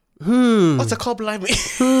what's a couple like me?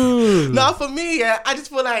 Now for me, I just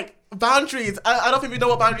feel like boundaries. I don't think we know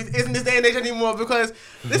what boundaries is in this day and age anymore because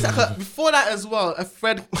this before that as well, a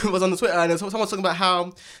friend was on the Twitter and someone was talking about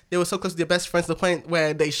how they were so close to their best friends to the point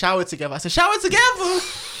where they showered together. I said, shower together?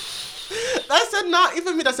 I said, nah,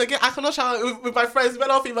 even me, that's again, I cannot shower with my friends,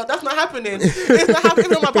 male or female. That's not happening. It's not happening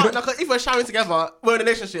with my partner because if we're showering together, we're in a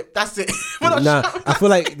relationship. That's it. I feel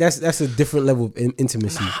like that's a different level of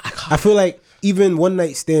intimacy. I feel like even one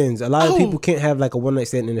night stands, a lot of people can't have like a one night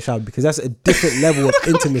stand in the shower because that's a different level of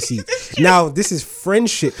intimacy. Now, this is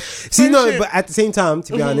friendship. See, no, but at the same time,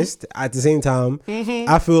 to be honest, I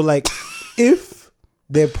feel like if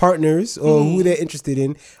their partners or who they're interested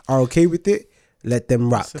in are okay with it, let them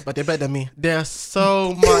rock. But they're better than me. They're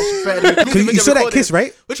so much better than me. You saw that kiss,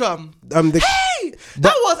 right? Which one? Hey!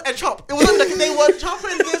 That was a chop. It was like they were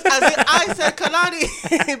chopping this as if I said Kalani.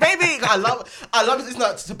 Baby, I love it. It's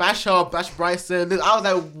not to bash her, bash Bryson. I was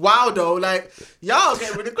like, wow though. Like, y'all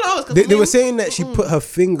getting really close. They were saying that she put her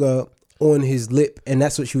finger on his lip and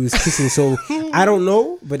that's what she was kissing. So I don't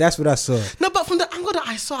know, but that's what I saw. No, but from the angle that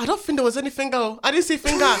I saw, I don't think there was any finger. I didn't see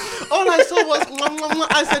finger. All I saw was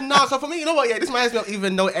I said no. Cause for me, you know what? Yeah, this reminds me of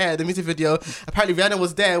Even No Air, the music video. Apparently Rihanna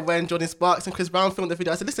was there when Jordan Sparks and Chris Brown filmed the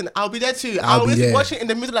video. I said, listen, I'll be there too. I'll be watching in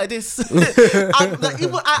the middle like this.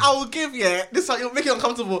 I will give this song, it'll make it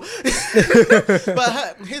uncomfortable.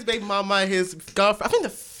 But his baby mama, his girlfriend, I think the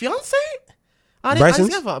fiance?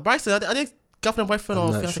 Bryson, are they girlfriend, boyfriend,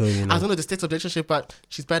 or fiance? Sure, you know. I don't know the state of the relationship, but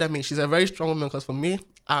she's better than me. She's a very strong woman because for me,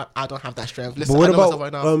 I don't have that strength. Listen, but what about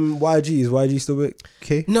right now. YG? Is YG still with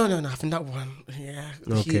K? No. I think that one. Yeah.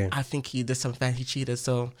 Okay. I think he did something. He cheated.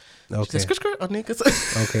 So. Okay. On niggas.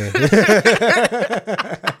 Okay.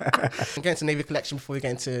 I'm getting to Navy Collection before we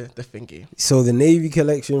get into the thingy. So the Navy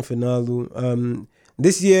Collection for Nalu.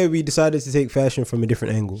 This year we decided to take fashion from a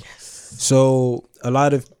different angle. Yes. So a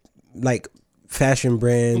lot of like fashion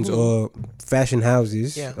brands or fashion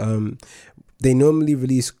houses, they normally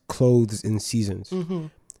release clothes in seasons.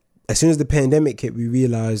 As soon as the pandemic hit, we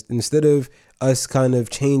realized instead of us kind of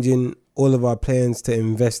changing all of our plans to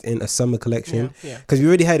invest in a summer collection, because we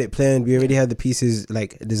already had it planned, we already had the pieces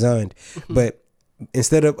like designed, but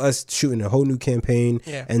instead of us shooting a whole new campaign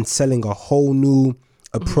and selling a whole new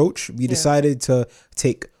approach, we decided to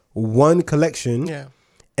take one collection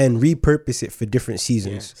and repurpose it for different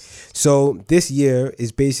seasons. So this year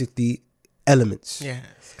is basically elements.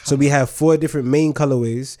 So we have 4 different main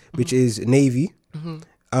colorways, which is navy,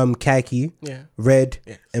 khaki, red,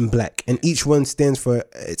 and black. And each one stands for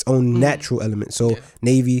its own natural element. So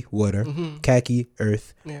navy, water, khaki,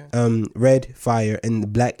 earth, red, fire,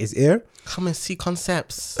 and black is air. Come and see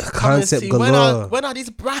concepts. Concept galore. When are these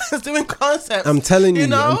brands doing concepts? I'm telling you,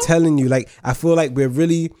 know? I'm telling you. Like, I feel like we're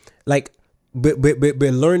really like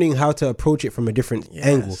we're learning how to approach it from a different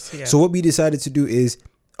angle. So what we decided to do is,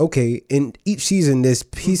 okay, in each season there's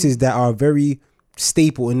pieces that are very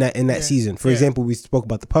staple in that season. For example, we spoke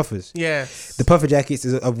about the puffers. The puffer jackets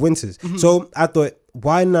is of winters. So I thought,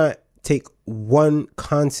 why not take one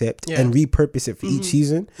concept and repurpose it for each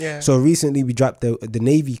season? So recently we dropped the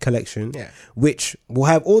navy collection, which will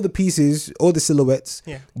have all the pieces, all the silhouettes,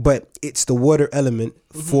 but it's the water element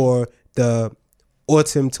for the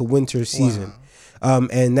autumn to winter season.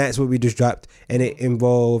 And that's what we just dropped, and it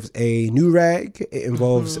involves a new rag, it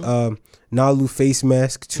involves Nalu face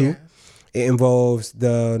mask too. It involves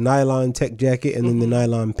the nylon tech jacket and then the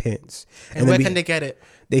nylon pants. And where can they get it?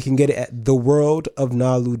 They can get it at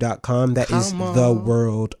theworldofnalu.com. That is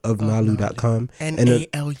theworldofnalu.com.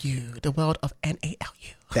 N-A-L-U. The world of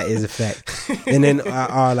N-A-L-U. That is a fact. And then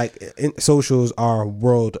our socials are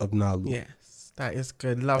World of Nalu. Yes. That is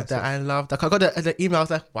good. Love that. I love that. I got the email. I was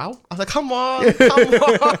like, wow. I was like, come on.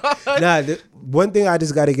 One thing I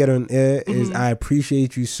just got to get on air is I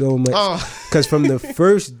appreciate you so much. Because from the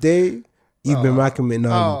first day, you've been rocking with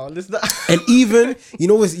Nalu. And even, you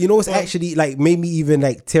know what's actually like made me even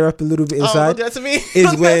like tear up a little bit inside? Don't do that to me.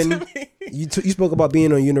 Is when you spoke about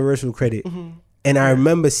being on Universal Credit. And I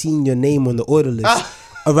remember seeing your name on the order list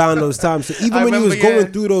around those times. So even when you was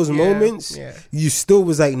going through those moments, you still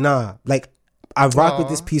was like, nah, like, I rock with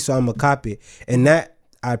this piece, so I'm a copy, and that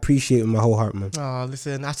I appreciate with my whole heart, man. Oh,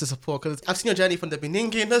 listen, that's the support, because I've seen your journey from the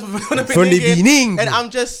beginning, and I'm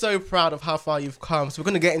just so proud of how far you've come. So we're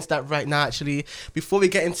going to get into that right now. Actually, before we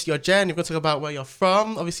get into your journey, we're going to talk about where you're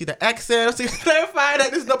from. Obviously, the accent. To clarify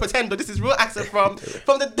that this is no pretend, but this is real accent from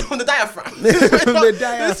the diaphragm. This is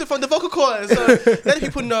from the vocal cords. So let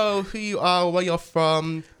people know who you are, where you're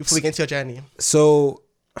from, before we get into your journey. So,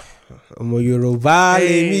 I'm a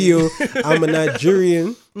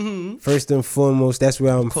Nigerian. First and foremost, that's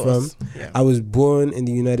where I'm from. I was born in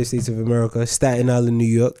the United States of America, Staten Island, New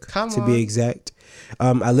York, to be exact.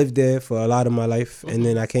 I lived there for a lot of my life, and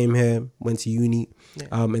then I came here, went to uni,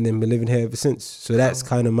 and then been living here ever since. So that's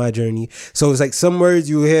kind of my journey. So it's like some words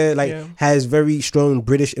you hear has very strong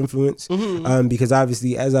British influence, because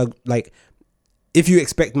obviously if you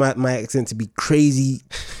expect my accent to be crazy,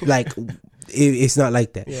 like it's not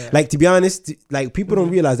like that. Like, to be honest, like, people don't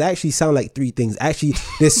realize I actually sound like 3 things. Actually,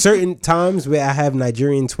 there's certain times where I have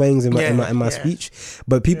Nigerian twangs in my speech,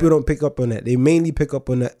 but people don't pick up on that. They mainly pick up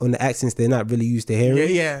on the accents they're not really used to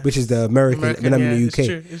hearing, which is the American when I'm in the UK.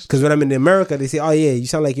 Because when I'm in America, they say, oh yeah, you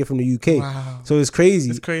sound like you're from the UK. Wow. So it's crazy.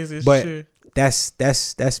 It's true. That's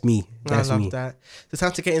me. That's I love me. that. So it's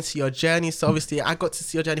time to get into your journey. So obviously, I got to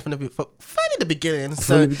see your journey from fairly the beginning.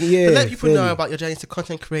 So to let people know about your journey to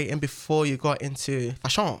content creating before you got into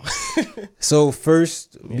fashion. So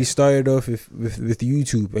first, we started off with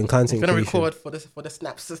YouTube and content creation. I'm gonna record for the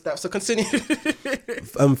snaps. So continue.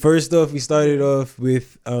 First off, we started off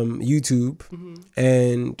with YouTube,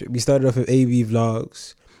 and we started off with AB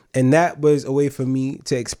vlogs, and that was a way for me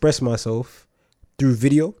to express myself through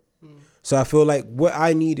video. So I feel like what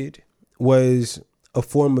I needed was a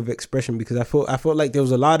form of expression, because I felt like there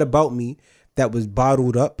was a lot about me that was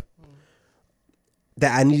bottled up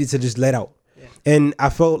that I needed to just let out. And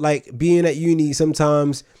I felt like being at uni,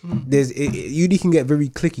 sometimes uni can get very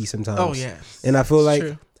cliquey sometimes. Oh yeah. And I feel like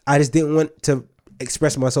I just didn't want to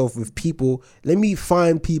express myself with people. Let me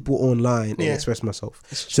find people online and express myself.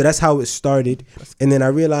 So that's how it started. And then I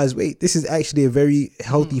realized, wait, this is actually a very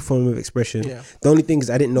healthy form of expression. The only thing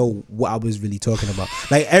is I didn't know what I was really talking about.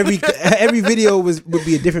 Like every video would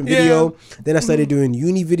be a different video. Then I started doing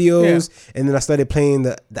uni videos, and then I started playing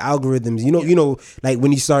the algorithms. You know, like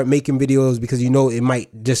when you start making videos because it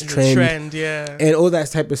might just trend, and all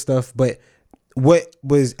that type of stuff. But what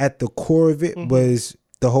was at the core of it was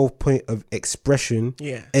the whole point of expression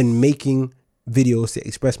and making videos to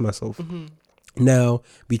express myself. Now,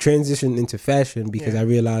 we transitioned into fashion because I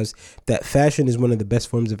realized that fashion is one of the best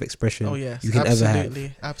forms of expression you can ever have.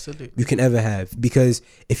 Absolutely. You can ever have. Because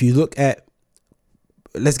if you look at,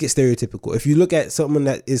 let's get stereotypical. If you look at someone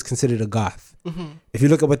that is considered a goth, if you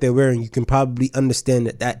look at what they're wearing, you can probably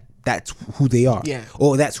understand that's who they are.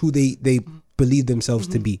 Or that's who they believe themselves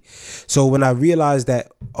to be. So when I realized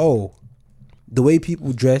that, the way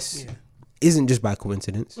people dress isn't just by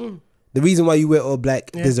coincidence. The reason why you wear all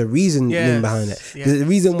black, there's a reason behind it. There's a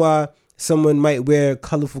reason why someone might wear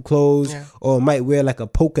colorful clothes or might wear like a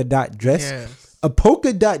polka dot dress. A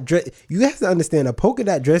polka dot dress, you have to understand, a polka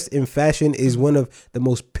dot dress in fashion is one of the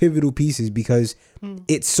most pivotal pieces because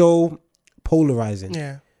it's so polarizing.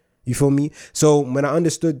 You feel me? So when I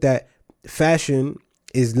understood that fashion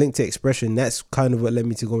is linked to expression, that's kind of what led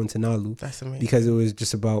me to go into Nalu. That's amazing. Because it was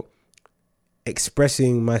just about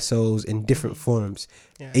expressing myself in different forms.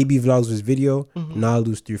 AB Vlogs was video,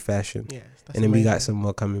 Nalu's through fashion. And then we got some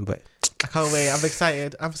more coming, but I can't wait. I'm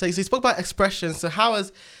excited. So you spoke about expression. So how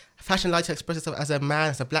has fashion allowed you to express yourself as a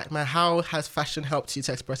man, as a black man? How has fashion helped you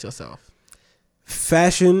to express yourself?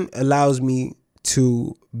 Fashion allows me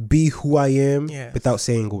to be who I am without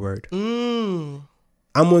saying a word. I'm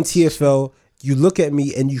on TFL. You look at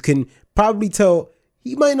me and you can probably tell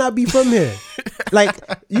he might not be from here. Like,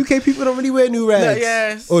 UK people don't really wear new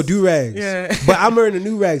rags or do rags. But I'm wearing a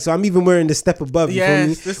new rag, so I'm even wearing the step above. You feel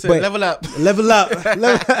me? Listen, but level up. Level up.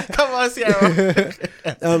 Come on, Sierra.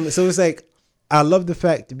 So it's like, I love the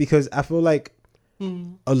fact because I feel like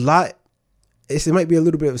a lot, it might be a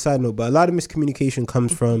little bit of a side note, but a lot of miscommunication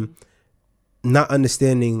comes from not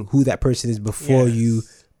understanding who that person is before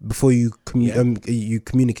you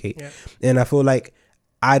communicate. And I feel like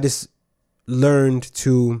I just learned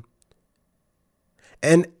to,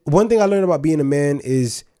 and one thing I learned about being a man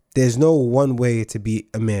is there's no one way to be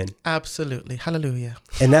a man. Absolutely. Hallelujah.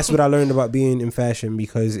 And that's what I learned about being in fashion,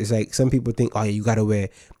 because it's like some people think, oh, you gotta wear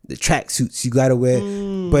the tracksuits, you gotta wear,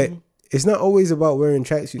 but it's not always about wearing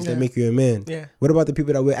tracksuits that make you a man. What about the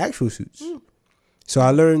people that wear actual suits? So I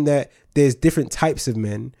learned that there's different types of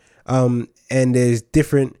men, and there's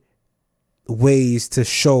different ways to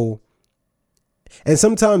show. And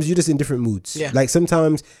sometimes you're just in different moods. Like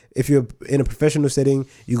sometimes if you're in a professional setting,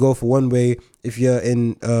 you go for one way. If you're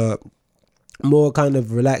in more kind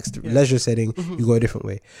of relaxed leisure setting, you go a different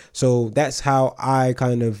way. So that's how I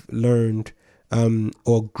kind of learned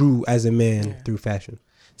or grew as a man through fashion.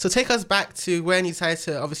 So take us back to when you decided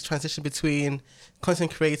to obviously transition between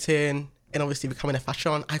content creating and obviously becoming a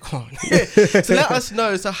fashion icon. So let us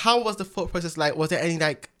know. So how was the thought process like? Was there any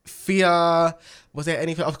like fear? Was there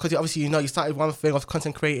anything? Because obviously, you know, you started one thing of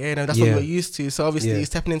content creating and that's what you were used to. So obviously you're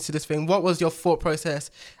stepping into this thing. What was your thought process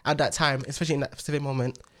at that time, especially in that specific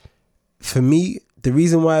moment? For me, the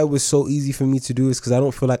reason why it was so easy for me to do is because I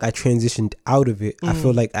don't feel like I transitioned out of it. I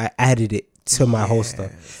feel like I added it to my whole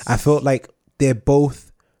stuff. I felt like they're both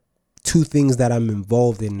two things that I'm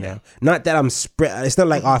involved in now. Not that I'm spread. It's not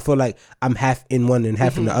like, I feel like I'm half in one and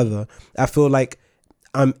half in the other. I feel like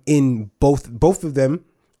I'm in both. Both of them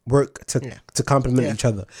work to complement each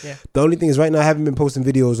other. The only thing is right now I haven't been posting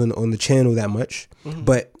videos on the channel that much.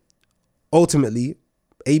 But ultimately,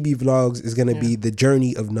 AB Vlogs is going to be the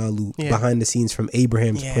journey of Nalu behind the scenes from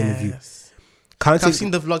Abraham's point of view. I've seen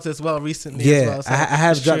the vlogs as well recently. As well, so I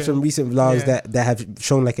have dropped some recent vlogs that have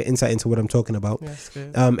shown like an insight into what I'm talking about.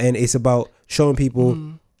 And it's about showing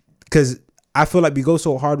people, because I feel like we go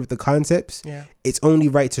so hard with the concepts. It's only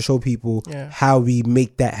right to show people how we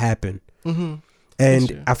make that happen.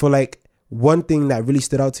 And I feel like one thing that really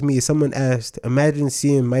stood out to me is someone asked, imagine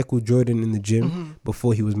seeing Michael Jordan in the gym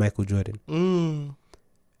before he was Michael Jordan.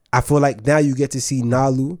 I feel like now you get to see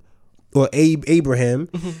Nalu or Abraham.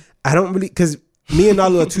 I don't really, because me and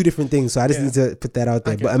Nalu are two different things, so I just need to put that out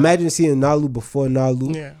there. But imagine seeing Nalu before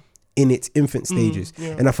Nalu in its infant stages.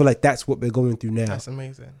 And I feel like that's what we're going through now. That's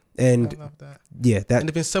amazing. And I love that. And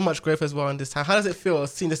there's been so much growth as well in this time. How does it feel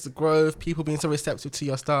seeing this growth, people being so receptive to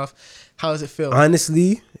your stuff? How does it feel?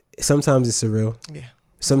 Honestly, sometimes it's surreal.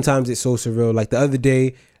 Sometimes it's so surreal. Like the other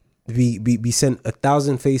day, we sent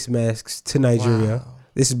 1,000 face masks to Nigeria. Wow.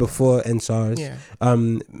 This is before NSARS.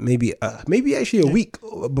 Maybe actually a week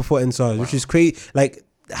before NSARS, which is crazy. Like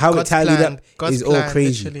how God's it tallied plan. Up is all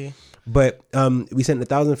crazy. Literally. But we sent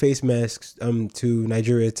 1,000 face masks to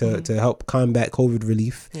Nigeria to help combat COVID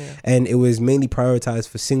relief, and it was mainly prioritized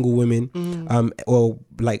for single women, or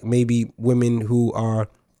like maybe women who are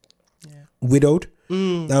widowed,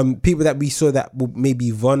 people that we saw that may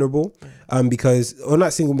be vulnerable, because, or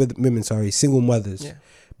not single women, sorry, single mothers.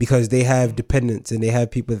 Because they have dependents and they have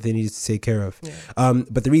people that they need to take care of.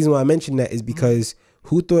 But the reason why I mentioned that is because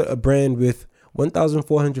who thought a brand with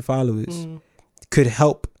 1,400 followers could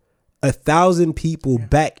help 1,000 people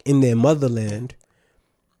back in their motherland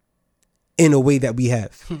in a way that we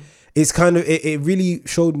have? It's kind of, it really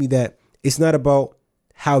showed me that it's not about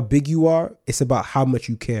how big you are, it's about how much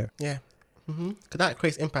you care. Because that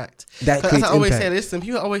creates impact. That creates I always impact. say, listen,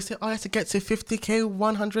 people always say, oh, I have to get to 50K,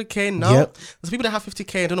 100K. No. There's people that have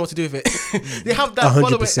 50K and don't know what to do with it. They have that 100%.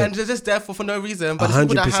 following and they're just there for no reason. But there's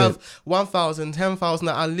people that 100%. have 1,000, 10,000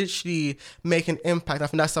 that are literally making impact. I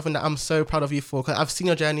think that's something that I'm so proud of you for, because I've seen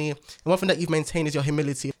your journey. And one thing that you've maintained is your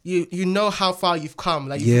humility. You know how far you've come.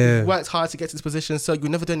 Like, you've worked hard to get to this position, so you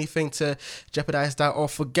never do anything to jeopardize that or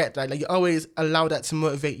forget that. Like, you always allow that to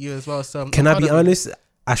motivate you as well. So can I be honest?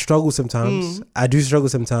 I struggle sometimes. I do struggle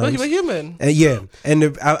sometimes. Well, you're a human.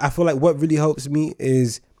 And I feel like what really helps me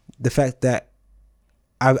is the fact that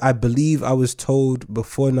I believe I was told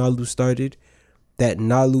before Nalu started that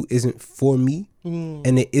Nalu isn't for me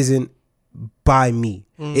and it isn't by me.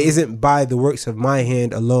 It isn't by the works of my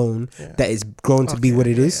hand alone that it's grown to be what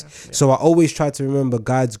it is. So I always try to remember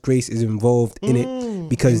God's grace is involved in it,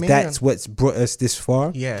 because that's what's brought us this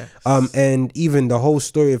far. And even the whole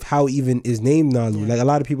story of how even is named Nalu. Like, a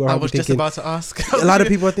lot of people are just about to ask. A lot of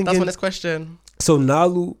people are thinking that's my next question. So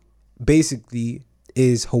Nalu basically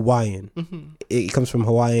is Hawaiian. It comes from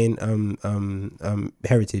Hawaiian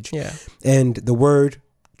heritage. And the word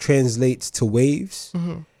translates to waves.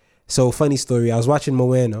 So, funny story, I was watching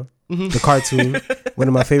Moana, the cartoon, one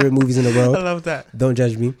of my favorite movies in the world. I love that. Don't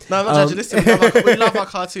judge me. No, I'm not judging. Listen, we love our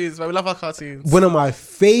cartoons, right? We love our cartoons. One of my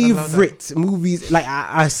favorite movies. Like,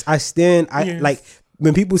 I stand, like,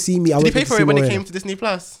 when people see me, I Did would you pay for it when it came to Disney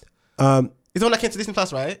Plus? It's the one that came to Disney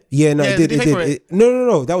Plus, right? Yeah, no, it did.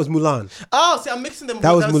 No, that was Mulan. Oh, see, I'm mixing them.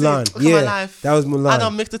 That was Mulan. That was Mulan. I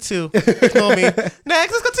don't mix the two. Ignore me.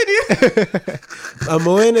 Next, let's continue.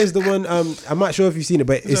 Moana is the one, I'm not sure if you've seen it,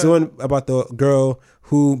 but it's the one about the girl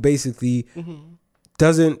who basically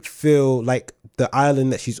doesn't feel like the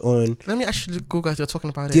island that she's on. Let me actually Google as you're talking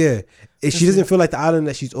about it. Yeah. She doesn't feel like the island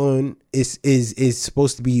that she's on is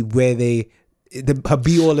supposed to be where her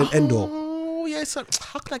be all and end all. Yeah, so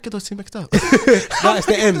how can I get those two mixed up? No, it's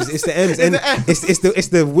the M's. It's the M's, and it's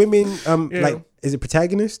the women. Like, is it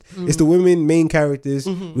protagonist? It's the women main characters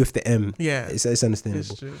with the M. Yeah, it's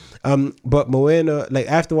understandable. It's but Moana, like,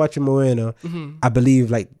 after watching Moana, I believe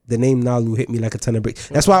like the name Nalu hit me like a ton of bricks.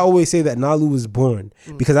 That's why I always say that Nalu was born,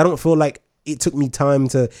 because I don't feel like it took me time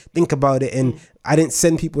to think about it, and I didn't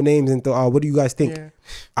send people names and thought, oh, what do you guys think?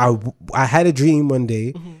 I had a dream one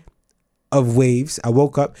day. Of waves. I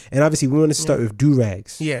woke up, and obviously we wanted to start with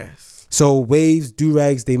do-rags. Yes. So waves,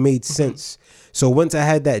 do-rags, they made sense. So once I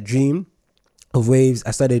had that dream of waves,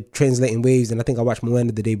 I started translating waves, and I think I watched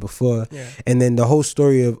Moana the day before. And then the whole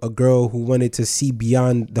story of a girl who wanted to see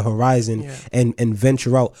beyond the horizon and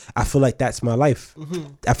venture out. I feel like that's my life.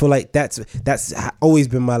 I feel like that's always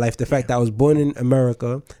been my life. The fact that I was born in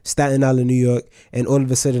America, Staten Island, New York, and all of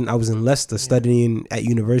a sudden I was in Leicester studying at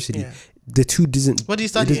university. The two doesn't. What do you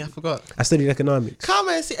study? I forgot. I studied economics. Come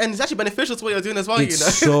and see, and it's actually beneficial to what you're doing as well.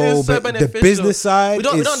 It's you know, it's so beneficial. The business side, we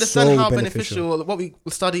don't understand so how beneficial what we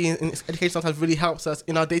study in education sometimes really helps us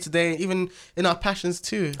in our day to day, even in our passions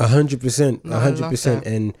too. 100%, 100%,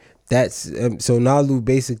 and that's so Nalu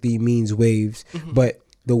basically means waves, but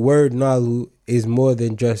the word Nalu is more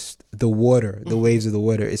than just the water, the waves of the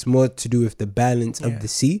water. It's more to do with the balance of the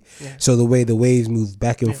sea. So the way the waves move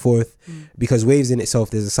back and forth, because waves in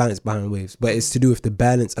itself, there's a science behind waves, but it's to do with the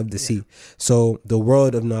balance of the sea. So the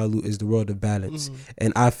world of Nalu is the world of balance.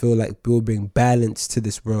 And I feel like we'll bring balance to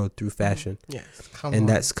this world through fashion.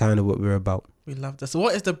 That's kind of what we're about. We love that. So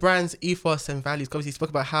what is the brand's ethos and values? Obviously you spoke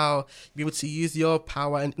about how you'll be able to use your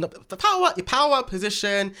power and your power,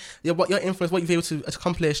 position, your influence, what you'll be able to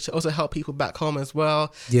accomplish to also help people back home as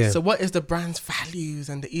well. So what is the brand's values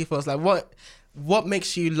and the ethos? Like, what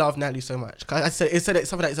makes you love Nalu so much? Cause it said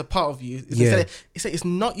it's something that is a part of you. It said it's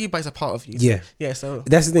not you, but it's a part of you. So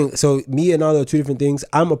that's the thing. So me and Nalu are two different things.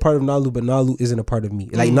 I'm a part of Nalu, but Nalu isn't a part of me.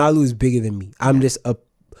 Like, Nalu is bigger than me. I'm just a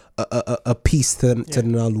piece to the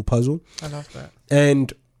Nalu puzzle. I love that.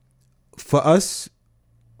 And for us,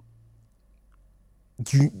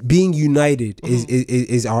 being united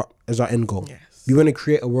is our end goal. We want to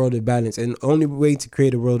create a world of balance, and the only way to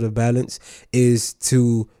create a world of balance is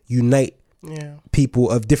to unite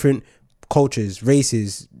people of different cultures,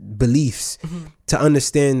 races, beliefs, to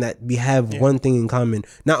understand that we have one thing in common.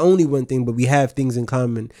 Not only one thing, but we have things in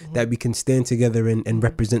common that we can stand together and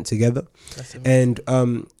represent together. And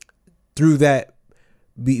through that,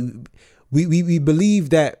 we believe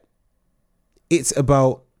that it's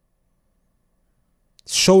about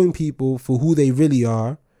showing people for who they really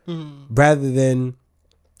are, rather than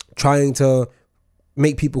trying to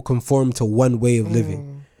make people conform to one way of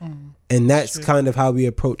living. And that's kind of how we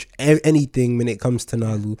approach anything when it comes to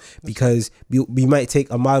Nalu, because we might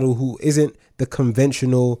take a model who isn't the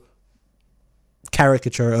conventional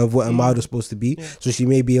caricature of what a model's supposed to be. So she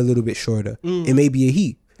may be a little bit shorter. It may be a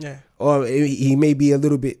he. Yeah. Or he may be a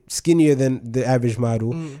little bit skinnier than the average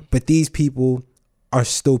model. But these people are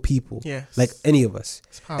still people. Yes. Like any of us.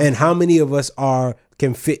 And how many of us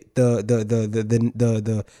can fit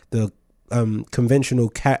the conventional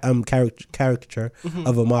caricature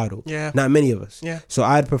of a model? Yeah. Not many of us. Yeah. So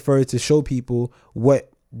I'd prefer to show people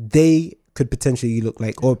what they could potentially look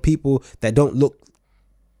like, or people that don't look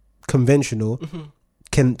conventional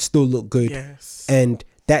can still look good. Yes. And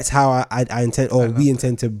that's how I intend, or we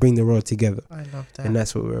intend to bring the world together. I love that. And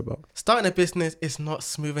that's what we're about. Starting a business is not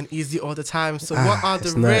smooth and easy all the time. So what are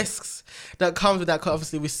the risks that comes with that? 'Cause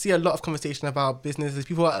obviously, we see a lot of conversation about businesses.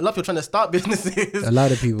 A lot of people trying to start businesses. A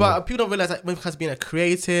lot of people. But people don't realize that when it comes to being a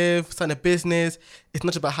creative, starting a business, it's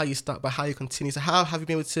not just about how you start, but how you continue. So how have you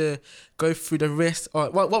been able to go through the risks? Or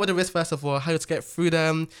what were the risks, first of all? How to get through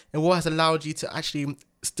them? And what has allowed you to actually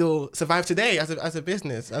still survive today as a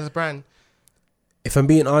business, as a brand? If I'm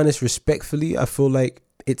being honest, respectfully, I feel like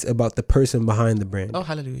it's about the person behind the brand. Oh,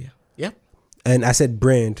 hallelujah. Yep. And I said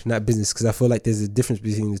brand, not business, because I feel like there's a difference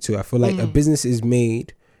between the two. I feel like a business is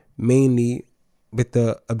made mainly with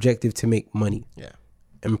the objective to make money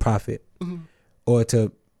and profit or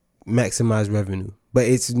to maximize revenue. But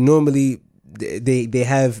it's normally, they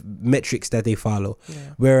have metrics that they follow. Yeah.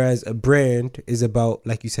 Whereas a brand is about,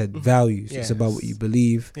 like you said, values. Yes. It's about what you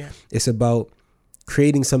believe. Yeah. It's about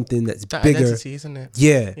creating something that's bigger, identity, isn't it?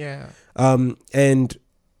 Yeah. Yeah. And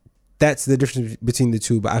that's the difference between the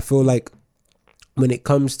two. But I feel like when it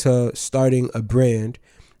comes to starting a brand,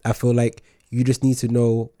 I feel like you just need to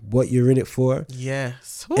know what you're in it for.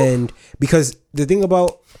 Yes. And because the thing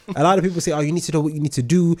about a lot of people say, oh, you need to know what you need to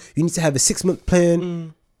do. You need to have a 6-month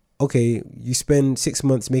plan. Okay, you spend 6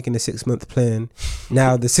 months making a 6-month plan.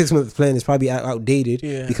 Now the 6-month plan is probably outdated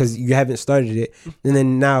because you haven't started it, and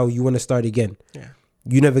then now you want to start again. Yeah,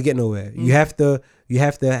 you never get nowhere. You have to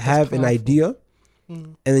have an idea,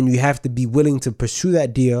 and then you have to be willing to pursue that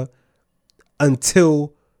idea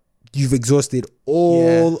until you've exhausted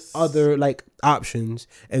all other like options,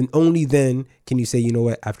 and only then can you say, you know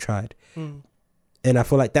what, I've tried. And I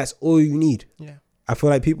feel like that's all you need. Yeah, I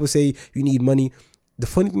feel like people say you need money. The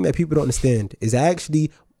funny thing that people don't understand is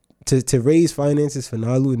actually to raise finances for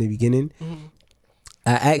Nalu in the beginning,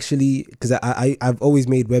 I actually, because I've always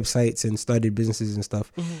made websites and started businesses and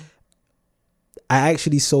stuff, I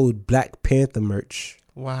actually sold Black Panther merch.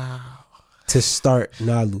 Wow. To start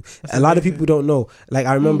Nalu. That's a lot of people don't know. Like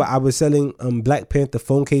I remember I was selling Black Panther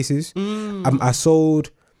phone cases. I sold,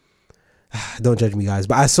 don't judge me guys,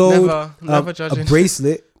 but I sold never a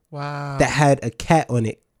bracelet that had a cat on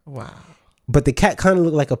it. Wow. But the cat kind of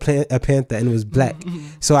looked like a panther and it was black.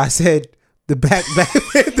 So I said the Black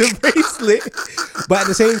Panther bracelet. But at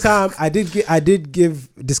the same time, I did give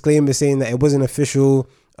disclaimers saying that it wasn't official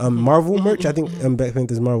Marvel merch. I think Black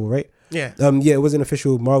Panther's Marvel, right? Yeah. Yeah, it wasn't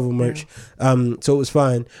official Marvel merch. So it was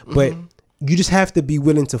fine. But you just have to be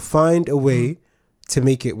willing to find a way to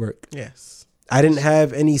make it work. Yes. I didn't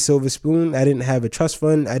have any silver spoon. I didn't have a trust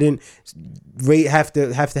fund. I didn't have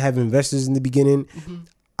to have investors in the beginning.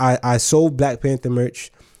 I sold Black Panther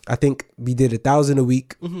merch. I think we did 1,000 a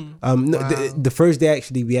week. Wow. The first day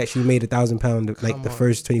actually we made £1,000 like the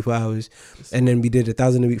first 24 hours, and then we did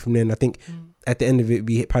 1,000 a week from there. And I think at the end of it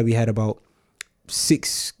we probably had about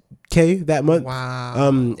 6K that month. Wow.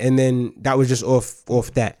 And then that was just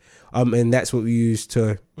off that. And that's what we used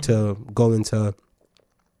to go into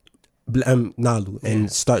Nalu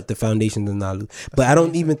and start the foundation of Nalu. But I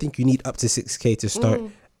don't even think you need up to 6K to start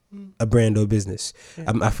a brand or business.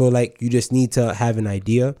 I feel like you just need to have an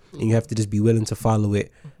idea and you have to just be willing to follow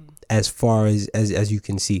it as far as you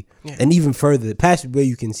can see, and even further past where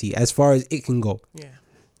you can see, as far as it can go. Yeah,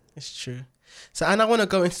 it's true. So, and I want to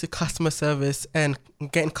go into customer service and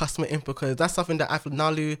getting customer input, because that's something that I feel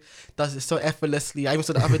Nalu does it so effortlessly. I even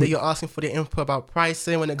saw the other day you're asking for their input about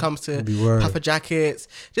pricing when it comes to puffer jackets.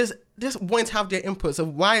 Just wanting to have their input. So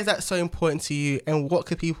why is that so important to you, and what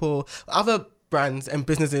could people, other brands and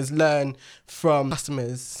businesses, learn from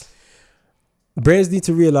customers? Brands need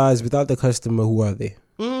to realize, without the customer, who are they?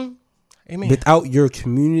 Amen. Without your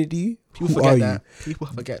community, who are you? People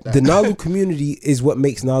forget that. The Nalu community is what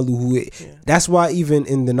makes Nalu who it is. That's why even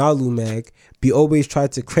in the Nalu mag, we always try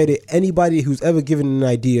to credit anybody who's ever given an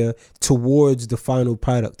idea towards the final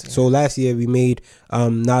product. So last year we made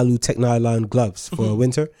Nalu Tech Nylon gloves for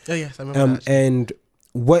winter. Oh yes, I remember that. And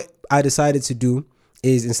what I decided to do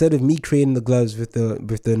is, instead of me creating the gloves with the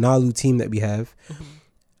Nalu team that we have,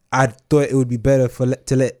 I thought it would be better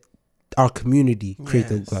to let our community create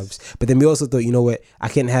the gloves. But then we also thought, you know what, I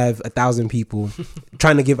can't have 1,000 people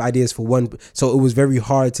trying to give ideas for one. So it was very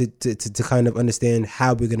hard to kind of understand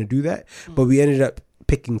how we're going to do that. But we ended up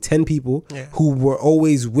picking 10 people who were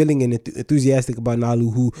always willing and enthusiastic about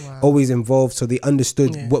Nalu, who always involved, so they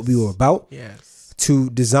understood what we were about to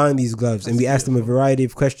design these gloves. And we asked them a variety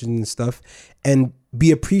of questions and stuff, and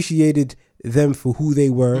we appreciated them for who they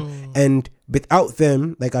were. And without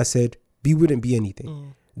them, like I said, we wouldn't be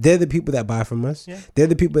anything. They're the people that buy from us. They're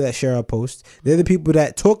the people that share our posts. They're the people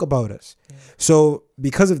that talk about us. So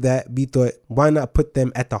because of that, we thought, why not put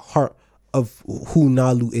them at the heart of who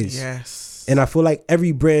Nalu is? And I feel like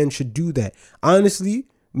every brand should do that. Honestly,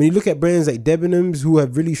 when you look at brands like Debenhams, who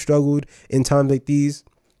have really struggled in times like these,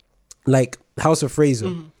 like House of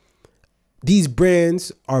Fraser, these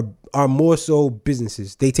brands are more so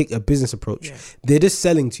businesses. They take a business approach. They're just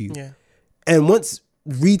selling to you. And once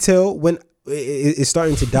retail, when it's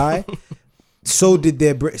starting to die, so did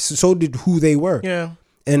who they were.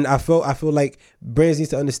 And I feel like brands need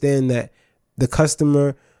to understand that the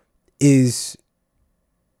customer is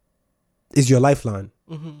your lifeline.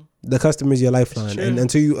 The customer is your lifeline, and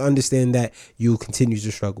until you understand that, you'll continue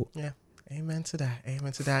to struggle. Amen to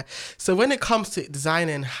that. So when it comes to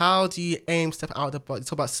designing, how do you aim step out of the box? You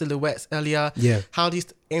talked about silhouettes earlier. How do you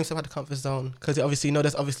aim step out of the comfort zone? Because obviously, you know,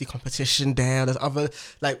 there's obviously competition there. There's other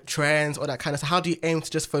like trends or that kind of stuff. How do you aim to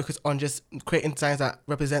just focus on just creating designs that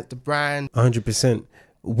represent the brand? 100%.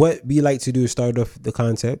 What we like to do is start off the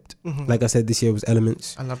concept. Like I said, this year was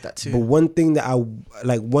elements. I love that too. But one thing that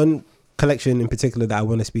one collection in particular that I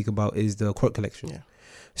want to speak about is the Court collection.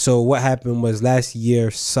 So what happened was last year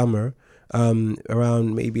summer,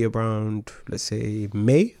 around let's say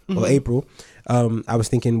May or April, I was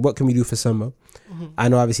thinking, what can we do for summer? I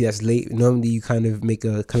know obviously that's late. Normally you kind of make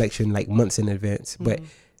a collection like months in advance, but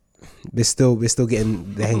we're still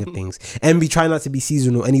getting the hang of things, and we try not to be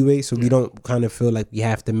seasonal anyway, so we don't kind of feel like we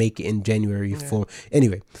have to make it in January for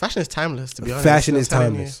anyway. Fashion is timeless, to be honest. Fashion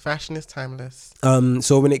is timeless.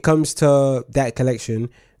 So when it comes to that collection,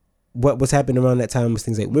 what was happening around that time was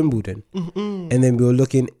things like Wimbledon, and then we were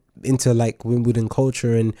looking into like Wimbledon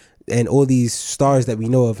culture and all these stars that we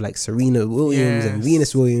know of, like Serena Williams and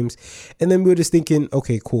Venus Williams, and then we were just thinking,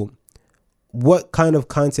 okay, cool, what kind of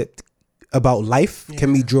concept about life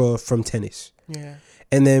can we draw from tennis?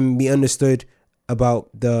 And then we understood about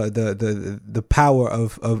the power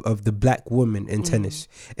of the black woman in tennis,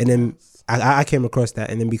 and then I came across that,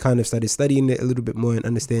 and then we kind of started studying it a little bit more and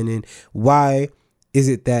understanding why is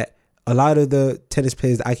it that a lot of the tennis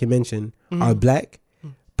players that I can mention are black,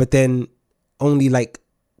 but then only like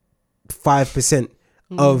 5%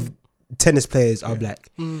 of tennis players are black.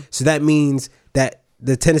 So that means that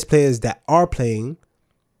the tennis players that are playing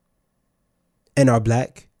and are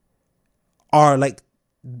black are like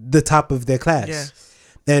the top of their class.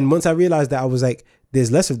 And once I realized that, I was like, there's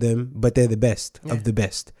less of them, but they're the best of the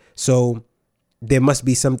best. So there must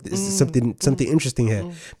be something interesting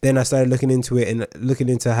here. Then I started looking into it and looking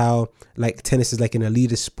into how like tennis is like an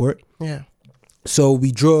elitist sport. So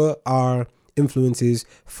we draw our influences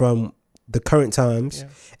from the current times,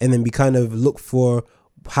 and then we kind of look for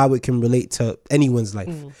how it can relate to anyone's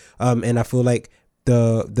life. And I feel like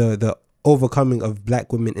the overcoming of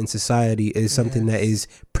black women in society is something that is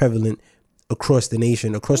prevalent across the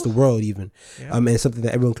nation, across the world even, and something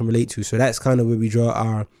that everyone can relate to. So that's kind of where we draw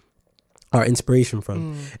our inspiration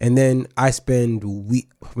from. And then I spent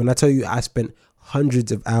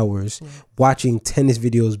hundreds of hours watching tennis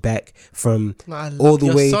videos back from all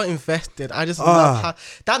the way. You're so invested. I just love how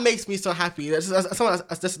that makes me so happy. That's someone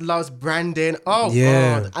that just loves branding.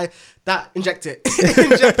 God, that inject it.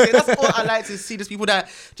 That's all I like to see. Just people that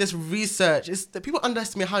just research. It's the people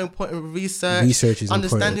underestimate how important research is.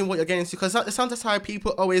 Understanding what you're getting into, because sometimes how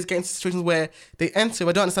people always get into situations where they enter,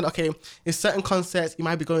 but don't understand. Okay, in certain concepts, you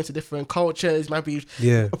might be going to different cultures, you might be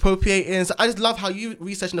appropriating. So I just love how you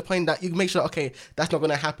research in the point that you make sure, okay, that's not going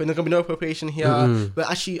to happen. There's going to be no appropriation here, but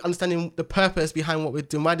actually understanding the purpose behind what we're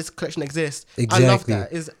doing, why this collection exists. Exactly. I love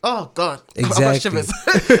that. Oh God, exactly. I've got shivers.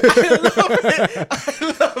 I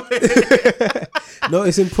love it. No,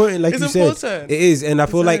 it's important, like you said. It is, and I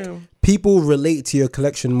feel like people relate to your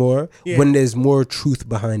collection more when there's more truth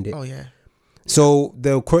behind it. So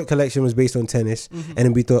the Court collection was based on tennis, and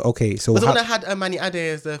then we thought, okay, so was the one that had Manny Ade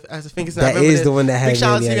as the thing. That is the one that had. Big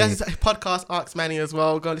shout out to Manny you Ade. guys. Podcast Arcs Manny as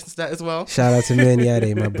well. Go listen to that as well. Shout out to Manny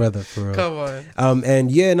Ade, my brother, for real. Come on.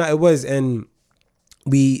 And it was, and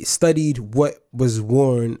we studied what was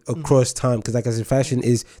worn across time, because like I said, fashion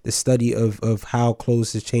is the study of how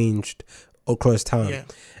clothes has changed across time.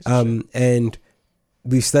 And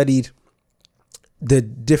we studied the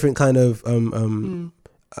different kind of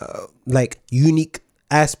like unique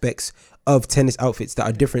aspects of tennis outfits that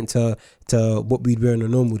are different to what we'd wear on a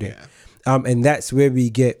normal day. And that's where we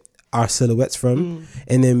get our silhouettes from,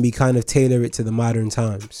 and then we kind of tailor it to the modern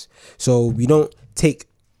times. So we don't take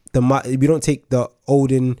the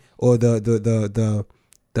olden or the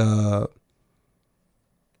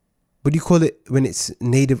what do you call it when it's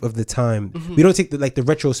native of the time? We don't take the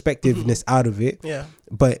retrospectiveness out of it. Yeah.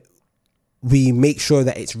 But we make sure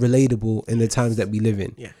that it's relatable in the times that we live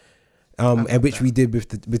in. Yeah. And which we did with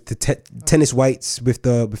the tennis whites with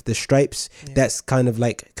the stripes. Yeah. That's kind of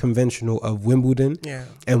like conventional of Wimbledon. Yeah.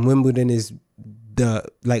 And Wimbledon is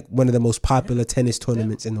one of the most popular tennis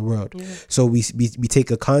tournaments in the world. Yeah. So we take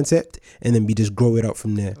a concept and then we just grow it out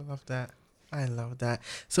from there. I love that.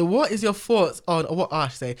 So what is your thoughts on, or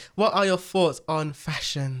what are your thoughts on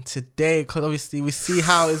fashion today? Because obviously we see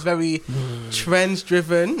how it's very trends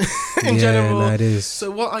driven in general. Yeah, it is.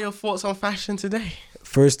 So what are your thoughts on fashion today?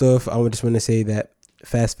 First off, I just want to say that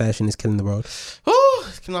fast fashion is killing the world. Oh,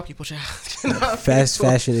 it's killing our people, child.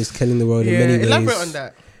 Fashion is killing the world in many ways. Elaborate on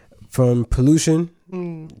that. From pollution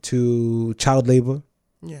to child labor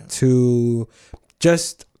to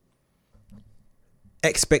just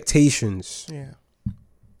expectations.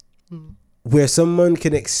 Where someone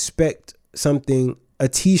can expect a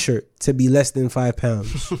t-shirt to be less than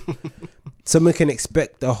 £5. Someone can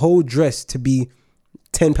expect a whole dress to be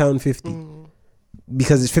 £10.50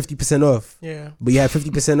 because it's 50% off. Yeah. But you have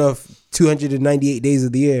 50% off 298 days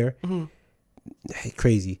of the year.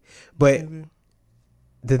 Crazy. But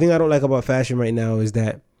the thing I don't like about fashion right now is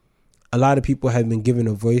that a lot of people have been given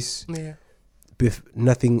a voice with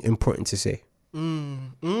nothing important to say.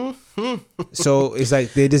 So it's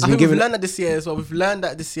like they just been given. We've learned that this year as well. We've learned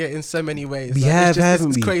that this year in so many ways. We have,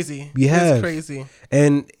 haven't we? It's crazy. We have. It's crazy.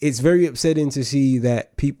 And it's very upsetting to see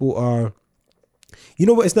that people are. You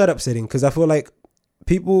know what? It's not upsetting because I feel like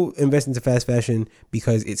people invest into fast fashion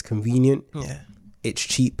because it's convenient. Yeah. It's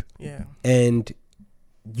cheap. Yeah. And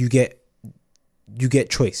you get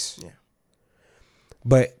choice. Yeah.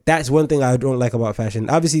 But that's one thing I don't like about fashion.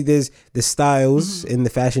 Obviously, there's the styles in the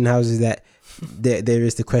fashion houses that there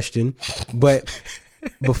is the question. But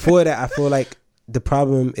before that, I feel like the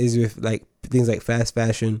problem is with like things like fast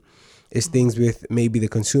fashion. It's things with maybe the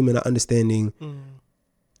consumer not understanding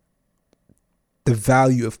the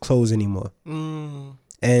value of clothes anymore.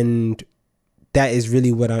 And that is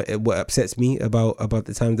really what upsets me about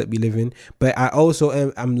the times that we live in. But I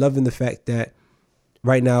also I'm loving the fact that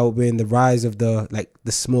right now we're in the rise of the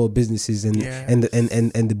small businesses and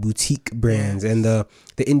the boutique brands and the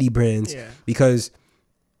indie brands because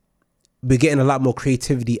we're getting a lot more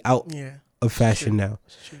creativity out of fashion now.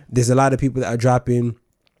 There's a lot of people that are dropping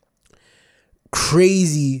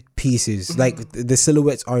crazy pieces. Like the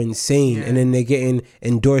silhouettes are insane and then they're getting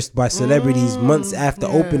endorsed by celebrities months after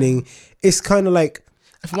opening. It's kind of like,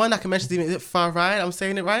 if one I can mention, is it Farai? I'm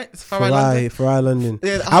saying it right? It's Farai London.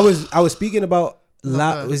 Yeah, I was speaking about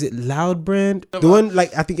was it Loud brand? The one I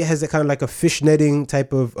think it has that kind of like a fish netting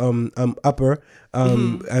type of upper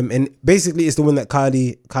and basically it's the one that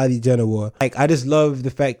Kylie Jenner wore. Like I just love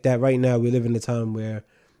the fact that right now we live in a time where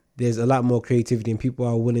there's a lot more creativity and people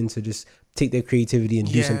are willing to just take their creativity and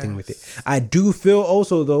do something with it. I do feel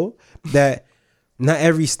also though that not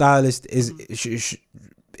every stylist is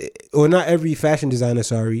or not every fashion designer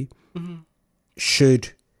should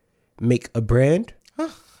make a brand.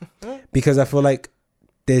 Because I feel like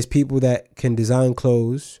there's people that can design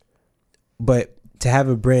clothes, but to have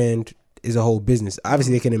a brand is a whole business.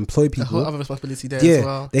 Obviously, they can employ people. A whole other responsibility there as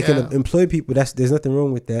well. They can employ people. There's nothing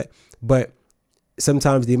wrong with that. But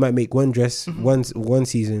sometimes they might make one dress one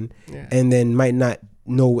season and then might not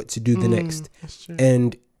know what to do the next.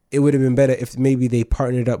 And it would have been better if maybe they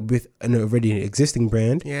partnered up with an already existing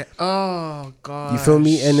brand. Yeah. Oh, God. You feel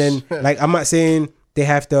me? And then, I'm not saying they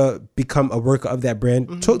have to become a worker of that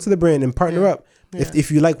brand. Talk to the brand and partner up.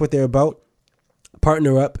 If you like what they're about,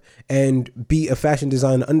 partner up and be a fashion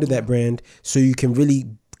designer under that brand so you can really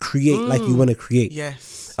create like you want to create.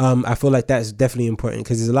 Yes. I feel like that's definitely important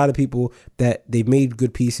because there's a lot of people that they've made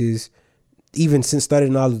good pieces. Even since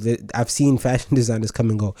starting all of it, I've seen fashion designers come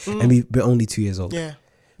and go and we're only 2 years old. Yeah.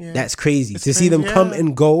 That's crazy to see them come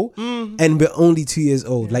and go and we're only 2 years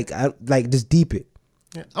old. Like just deep it.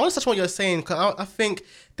 Yeah. I want to touch on what you're saying because I think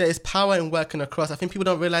there is power in working across. I think people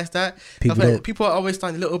don't realize that. People are always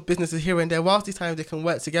starting little businesses here and there. Whilst these times they can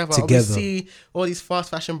work together. We see all these fast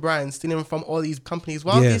fashion brands stealing from all these companies.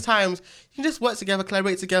 Whilst these times you can just work together,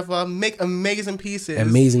 collaborate together, make amazing pieces.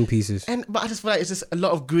 But I just feel like it's just a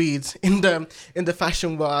lot of greed in the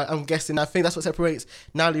fashion world. I'm guessing. I think that's what separates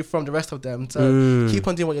Natalie from the rest of them. So keep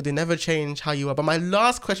on doing what you're doing. Never change how you are. But my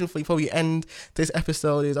last question for you before we end this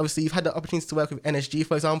episode is obviously you've had the opportunity to work with NSG,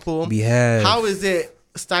 for example. We have. How is it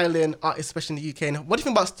styling artists, especially in the UK? And what do you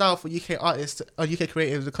think about style for UK artists or UK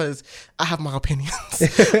creatives? Because I have my opinions.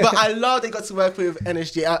 But I love they got to work with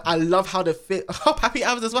NSG. I love how they fit. Oh, Pappy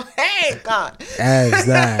Abs as well. Hey, God. Abs,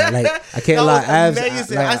 like, I can't lie. Abs,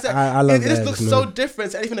 amazing. I love it. It just looks so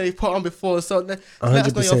different to anything that they've put on before. So let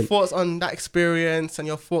us know your thoughts on that experience and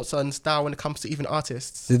your thoughts on style when it comes to even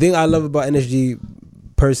artists. The thing I love about NSG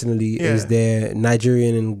personally is their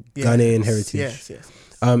Nigerian and Ghanaian heritage. Yes.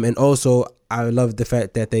 And also I love the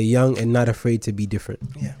fact that they're young and not afraid to be different.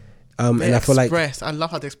 Yeah. And I feel like I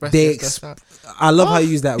love how they express. I love how you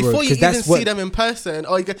use that word because that's see them in person,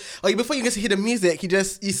 or before you get to hear the music, you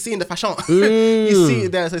see in the fashion. You see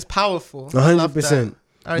it there, so it's powerful. 100%.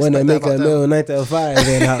 When they make a little 9 to 5,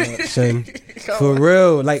 then for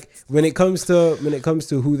real. Like when it comes to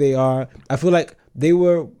who they are, I feel like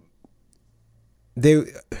they're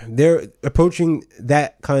approaching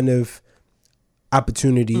that kind of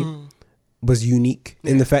opportunity was unique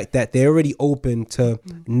in the fact that they're already open to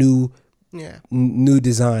new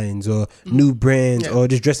designs or new brands or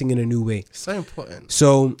just dressing in a new way. So important.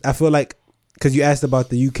 So I feel like, because you asked about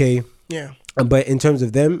the UK, but in terms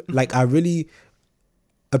of them, like I really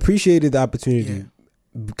appreciated the opportunity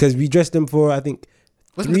because we dressed them for, I think,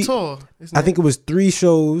 wasn't the tour? I think it was 3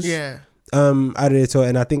 shows. Yeah. Out of the tour,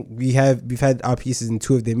 and I think we've had our pieces in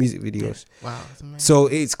 2 of their music videos. Wow, that's amazing. So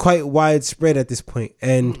it's quite widespread at this point,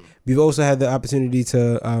 and we've also had the opportunity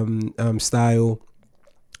to style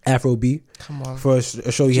Afro B for a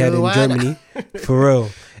show he had in Germany, for real.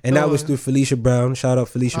 And that was through Felicia Brown. Shout out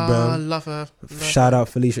Felicia Brown. I love her. Shout out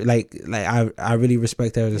Felicia. Like I really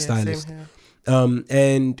respect her as a stylist.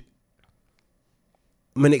 And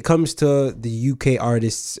when it comes to the UK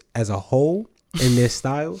artists as a whole and their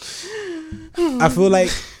style, I feel like,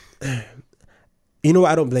 you know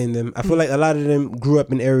what, I don't blame them. I feel like a lot of them grew up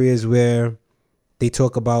in areas where they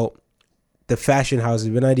talk about the fashion houses.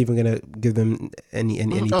 We're not even gonna give them any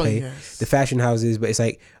pay. Yes. The fashion houses, but it's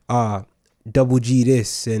like Double G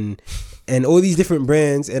this and all these different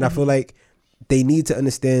brands, and I feel like they need to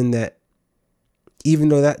understand that even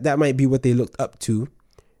though that might be what they looked up to,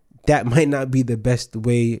 that might not be the best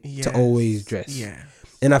way to always dress. Yeah.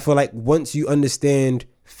 And I feel like once you understand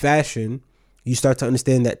fashion, you start to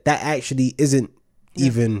understand that actually isn't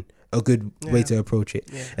even a good way to approach it.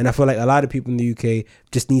 Yeah. And I feel like a lot of people in the UK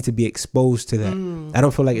just need to be exposed to that. I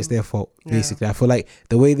don't feel like it's their fault, basically. I feel like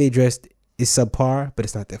the way they dressed is subpar, but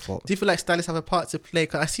it's not their fault. Do you feel like stylists have a part to play?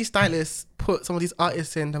 Because I see stylists put some of these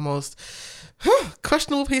artists in the most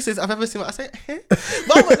questionable pieces I've ever seen. I say,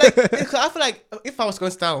 but I feel like if I was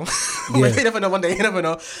going to style, you never know one day, you never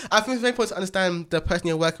know. I think it's very important to understand the person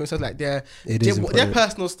you're working with, so like their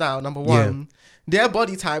personal style, number one, their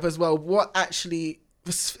body type as well, what actually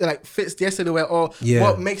like fits their silhouette or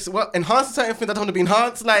what enhances certain things that don't want to be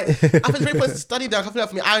enhanced. Like I think it's very important to study that. I feel like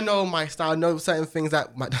for me, I know my style, I know certain things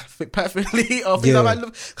that might not fit perfectly or things I might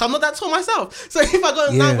look, cause I'm not that tall myself. So if I go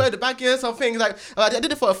and wear the baggiest or things like I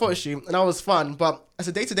did it for a photo shoot and that was fun, but as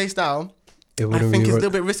a day-to-day style, I think it's a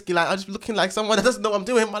little bit risky. Like I'm just looking like someone that doesn't know what I'm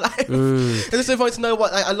doing in my life. It's just important to know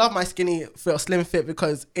what I love my skinny fit or slim fit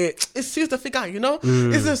because it suits the figure, you know.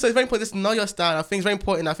 It's very important just to know your style. I think it's very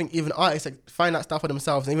important. I think even artists like find that style for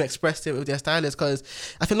themselves and even express it with their stylist, because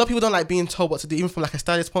I think a lot of people don't like being told what to do, even from like a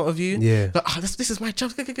stylist point of view. Yeah. But this is my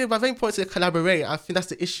job. But very important to collaborate. I think that's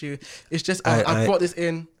the issue. It's just I brought this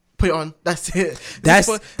in, put it on. That's it. That's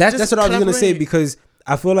what I was gonna say, because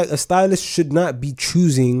I feel like a stylist should not be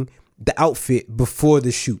choosing the outfit before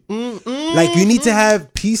the shoot. Like you need to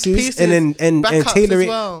have pieces and tailor it.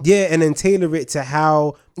 Well. Yeah, and then tailor it to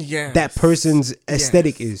how that person's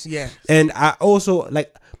aesthetic is. Yeah. And I also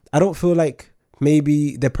I don't feel like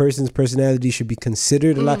maybe the person's personality should be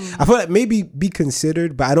considered a lot. I feel like maybe be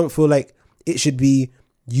considered, but I don't feel like it should be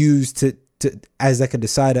used to as like a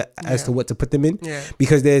decider as to what to put them in. Yeah.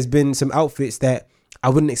 Because there's been some outfits that I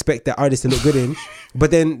wouldn't expect that artist to look good in, but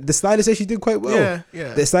then the stylist said she did quite well.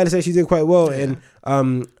 The stylist said she did quite well, and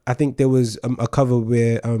I think there was a cover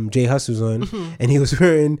where Jay Huss was on, and he was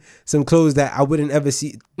wearing some clothes that I wouldn't ever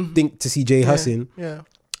think to see Jay Huss in. Yeah.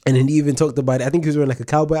 And then he even talked about it. I think he was wearing like a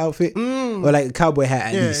cowboy outfit or like a cowboy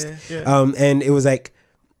hat at least. And it was like,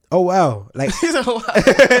 oh wow, like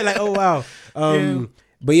Like, oh wow.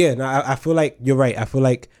 But yeah, no, I feel like you're right. I feel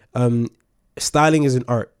like styling is an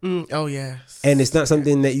art. Oh yes, and it's not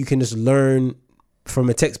something that you can just learn from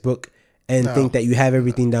a textbook and think that you have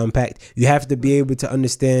everything down packed. You have to be able to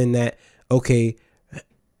understand that, okay,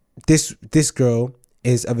 this girl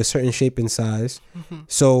is of a certain shape and size,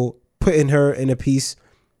 so putting her in a piece,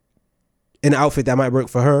 an outfit that might work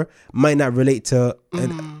for her might not relate to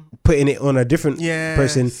putting it on a different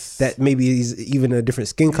person that maybe is even a different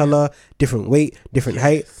skin color, different weight, different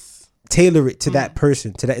height. Tailor it to that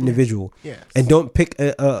person, to that individual, and don't pick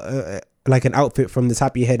a like an outfit from the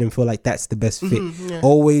top of your head and feel like that's the best fit.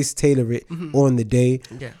 Always tailor it on the day.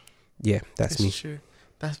 That's me. True.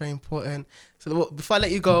 That's very important. So before I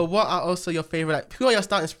let you go, what are also your favorite, like, who are your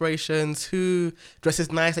style inspirations? Who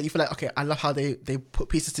dresses nice that you feel like, okay, I love how they put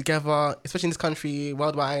pieces together, especially in this country,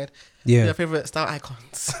 worldwide? Who are your favorite style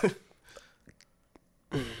icons?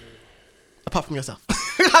 Apart from yourself.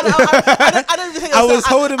 I don't think I was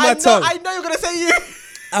holding my tongue. I know you're gonna say you.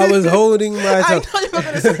 I was holding my tongue. I know you're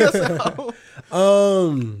gonna say yourself.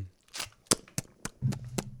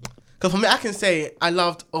 Because for me, I can say I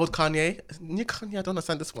loved old Kanye. New Kanye, I don't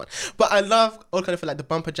understand this one. But I love old Kanye for like the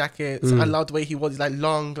bumper jackets. I loved the way he wore these like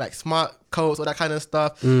long, like smart coats, all that kind of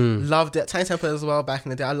stuff. Loved it. Tiny Temper as well back in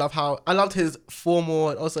the day. I loved his formal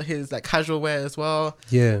and also his like casual wear as well.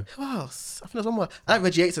 Yeah. Who else? I think there's one more. I like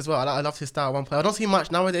Reggie Yates as well. I loved his style at one point. I don't see much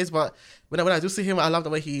nowadays, but when I do see him, I love the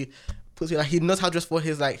way he puts it. Like, he knows how to dress for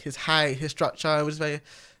his height, his structure, which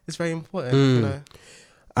is very important. You know?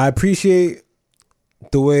 I appreciate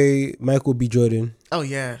the way Michael B. Jordan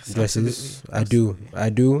dresses. Absolutely. I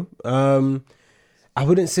do. I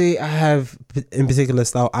wouldn't say I have in particular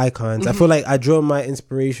style icons. I feel like I draw my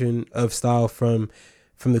inspiration of style from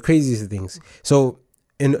the craziest of things. So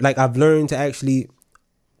I've learned to actually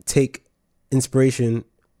take inspiration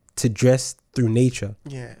to dress through nature.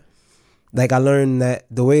 Yeah. Like, I learned that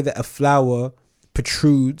the way that a flower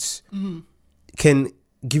protrudes can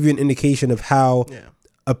give you an indication of how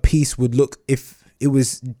a piece would look if it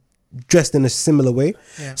was dressed in a similar way.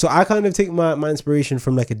 So I kind of take my inspiration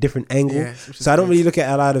from like a different angle. So I don't really look at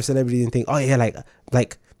a lot of celebrities and think, oh yeah,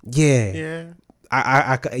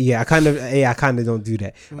 I kind of don't do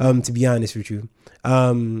that. To be honest with you.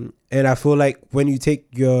 And I feel like when you take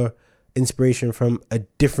your inspiration from a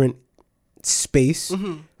different space,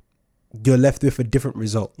 you're left with a different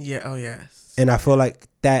result. Yeah. Oh yes. And I feel like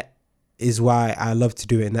that is why I love to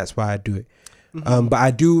do it, and that's why I do it. But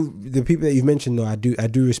I do, the people that you've mentioned though, I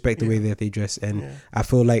do respect the way that they dress, and I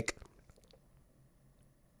feel like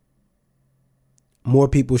more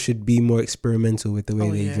people should be more experimental with the way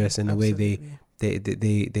they dress and the way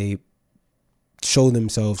they show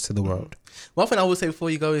themselves to the world. One thing I will say before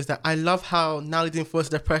you go is that I love how now they're doing force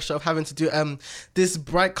the pressure of having to do this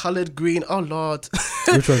bright coloured green. Oh Lord,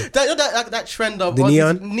 which one? that trend of the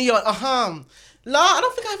neon. No, I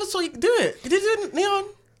don't think I ever saw you do it. Did you do neon?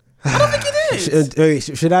 I don't think you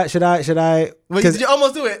did. Should I? Wait, did you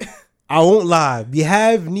almost do it? I won't lie. We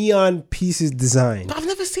have neon pieces designed. But I've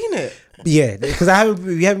never seen it. Yeah, because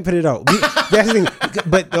we haven't put it out. That's the thing.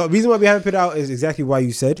 But the reason why we haven't put it out is exactly why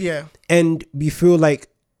you said. Yeah. And we feel like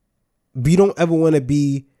we don't ever want to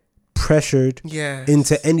be pressured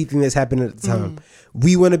into anything that's happening at the time.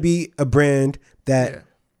 We want to be a brand that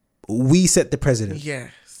we set the precedent.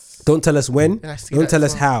 Yes. Don't tell us when. Don't tell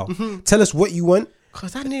us how. Tell us what you want.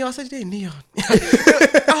 Cause that neon, I said neon.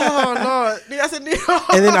 Oh Lord, I said neon.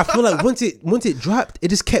 And then I feel like once it dropped, it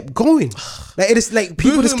just kept going. Like, it is like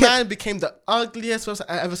people just kept. Man became the ugliest website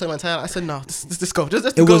I ever saw in my entire life. I said no, just go.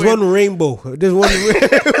 Just it was one rainbow. There's one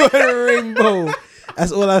rainbow.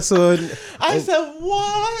 That's all I saw. I said,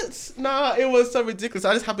 what? Nah, it was so ridiculous.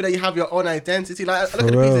 I'm just happy that you have your own identity. Like, I look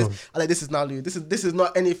at the pieces. I'm like, this is Nalu. This is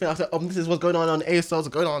not anything. I said, this is what's going on ASOS,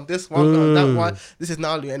 going on this one, going on that one. This is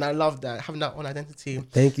Nalu, and I love that, having that own identity.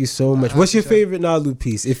 Thank you so much. What's your favorite Nalu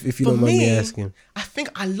piece, if you don't mind me asking? I think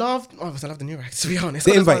I love the new racks, to be honest.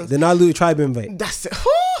 The invite, the Nalu tribe invite. That's it.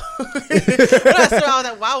 When I saw it, I was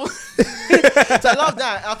like, wow. So I love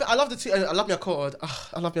that. I love the two. I love your cord.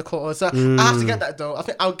 I love your cord. So I have to get that though. I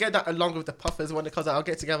think I'll get that along with the puffers when it comes out. I'll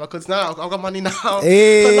get together because now I've got money now.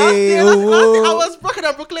 Hey, last year I was broken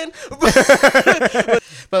at Brooklyn.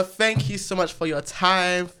 But thank you so much for your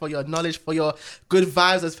time, for your knowledge, for your good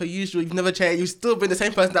vibes. As per usual, you've never changed. You've still been the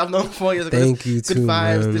same person that I've known for 4 years ago. Thank you good too,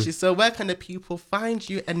 vibes. man. So where can the people find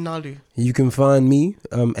you and Nalu? You can find me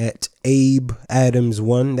at Abe Adams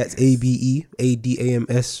 1. That's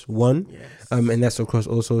ABEADAMS 1. Yes. And that's across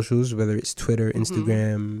all socials, whether it's Twitter,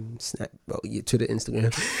 Instagram, Snap. Oh yeah, Twitter,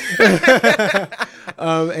 Instagram.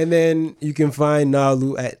 And then you can find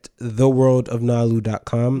Nalu at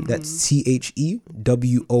theworldofnalu.com. That's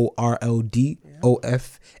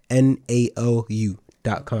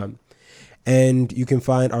TheWorldofNalu.com. And you can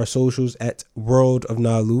find our socials at World of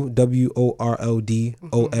Nalu,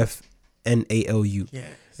 WORLDOFNALU. Yes.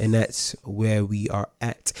 And that's where we are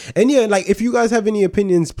at. And yeah, like if you guys have any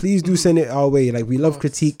opinions, please do send it our way. Like we love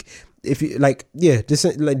critique. If you like, yeah, just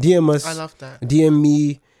send, like DM us. I love that. DM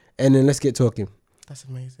me, and then let's get talking. That's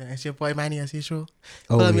amazing. It's your boy Manny as usual.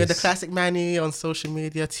 Oh, Follow me yes. at the Classic Manny on social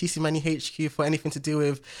media. TC Manny HQ for anything to do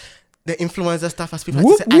with the influencer stuff, as people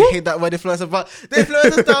like to say. I hate that word influencer, but the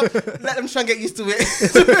influencer stuff, let them try and get used to it.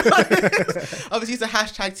 Obviously, it's the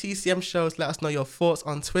hashtag TCM shows. Let us know your thoughts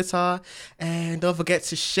on Twitter. And don't forget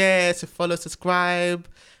to share, to follow, subscribe.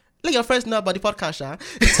 Let your friends know about the podcast, yeah?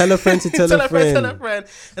 Tell a friend to tell a friend. Tell a friend.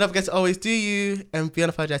 And don't forget to always do you and be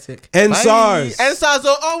unapologetic. And SARS. And SARS,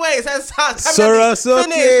 always. And SARS. Soro, Soke.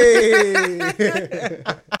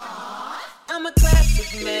 I'm a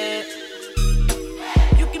classic man.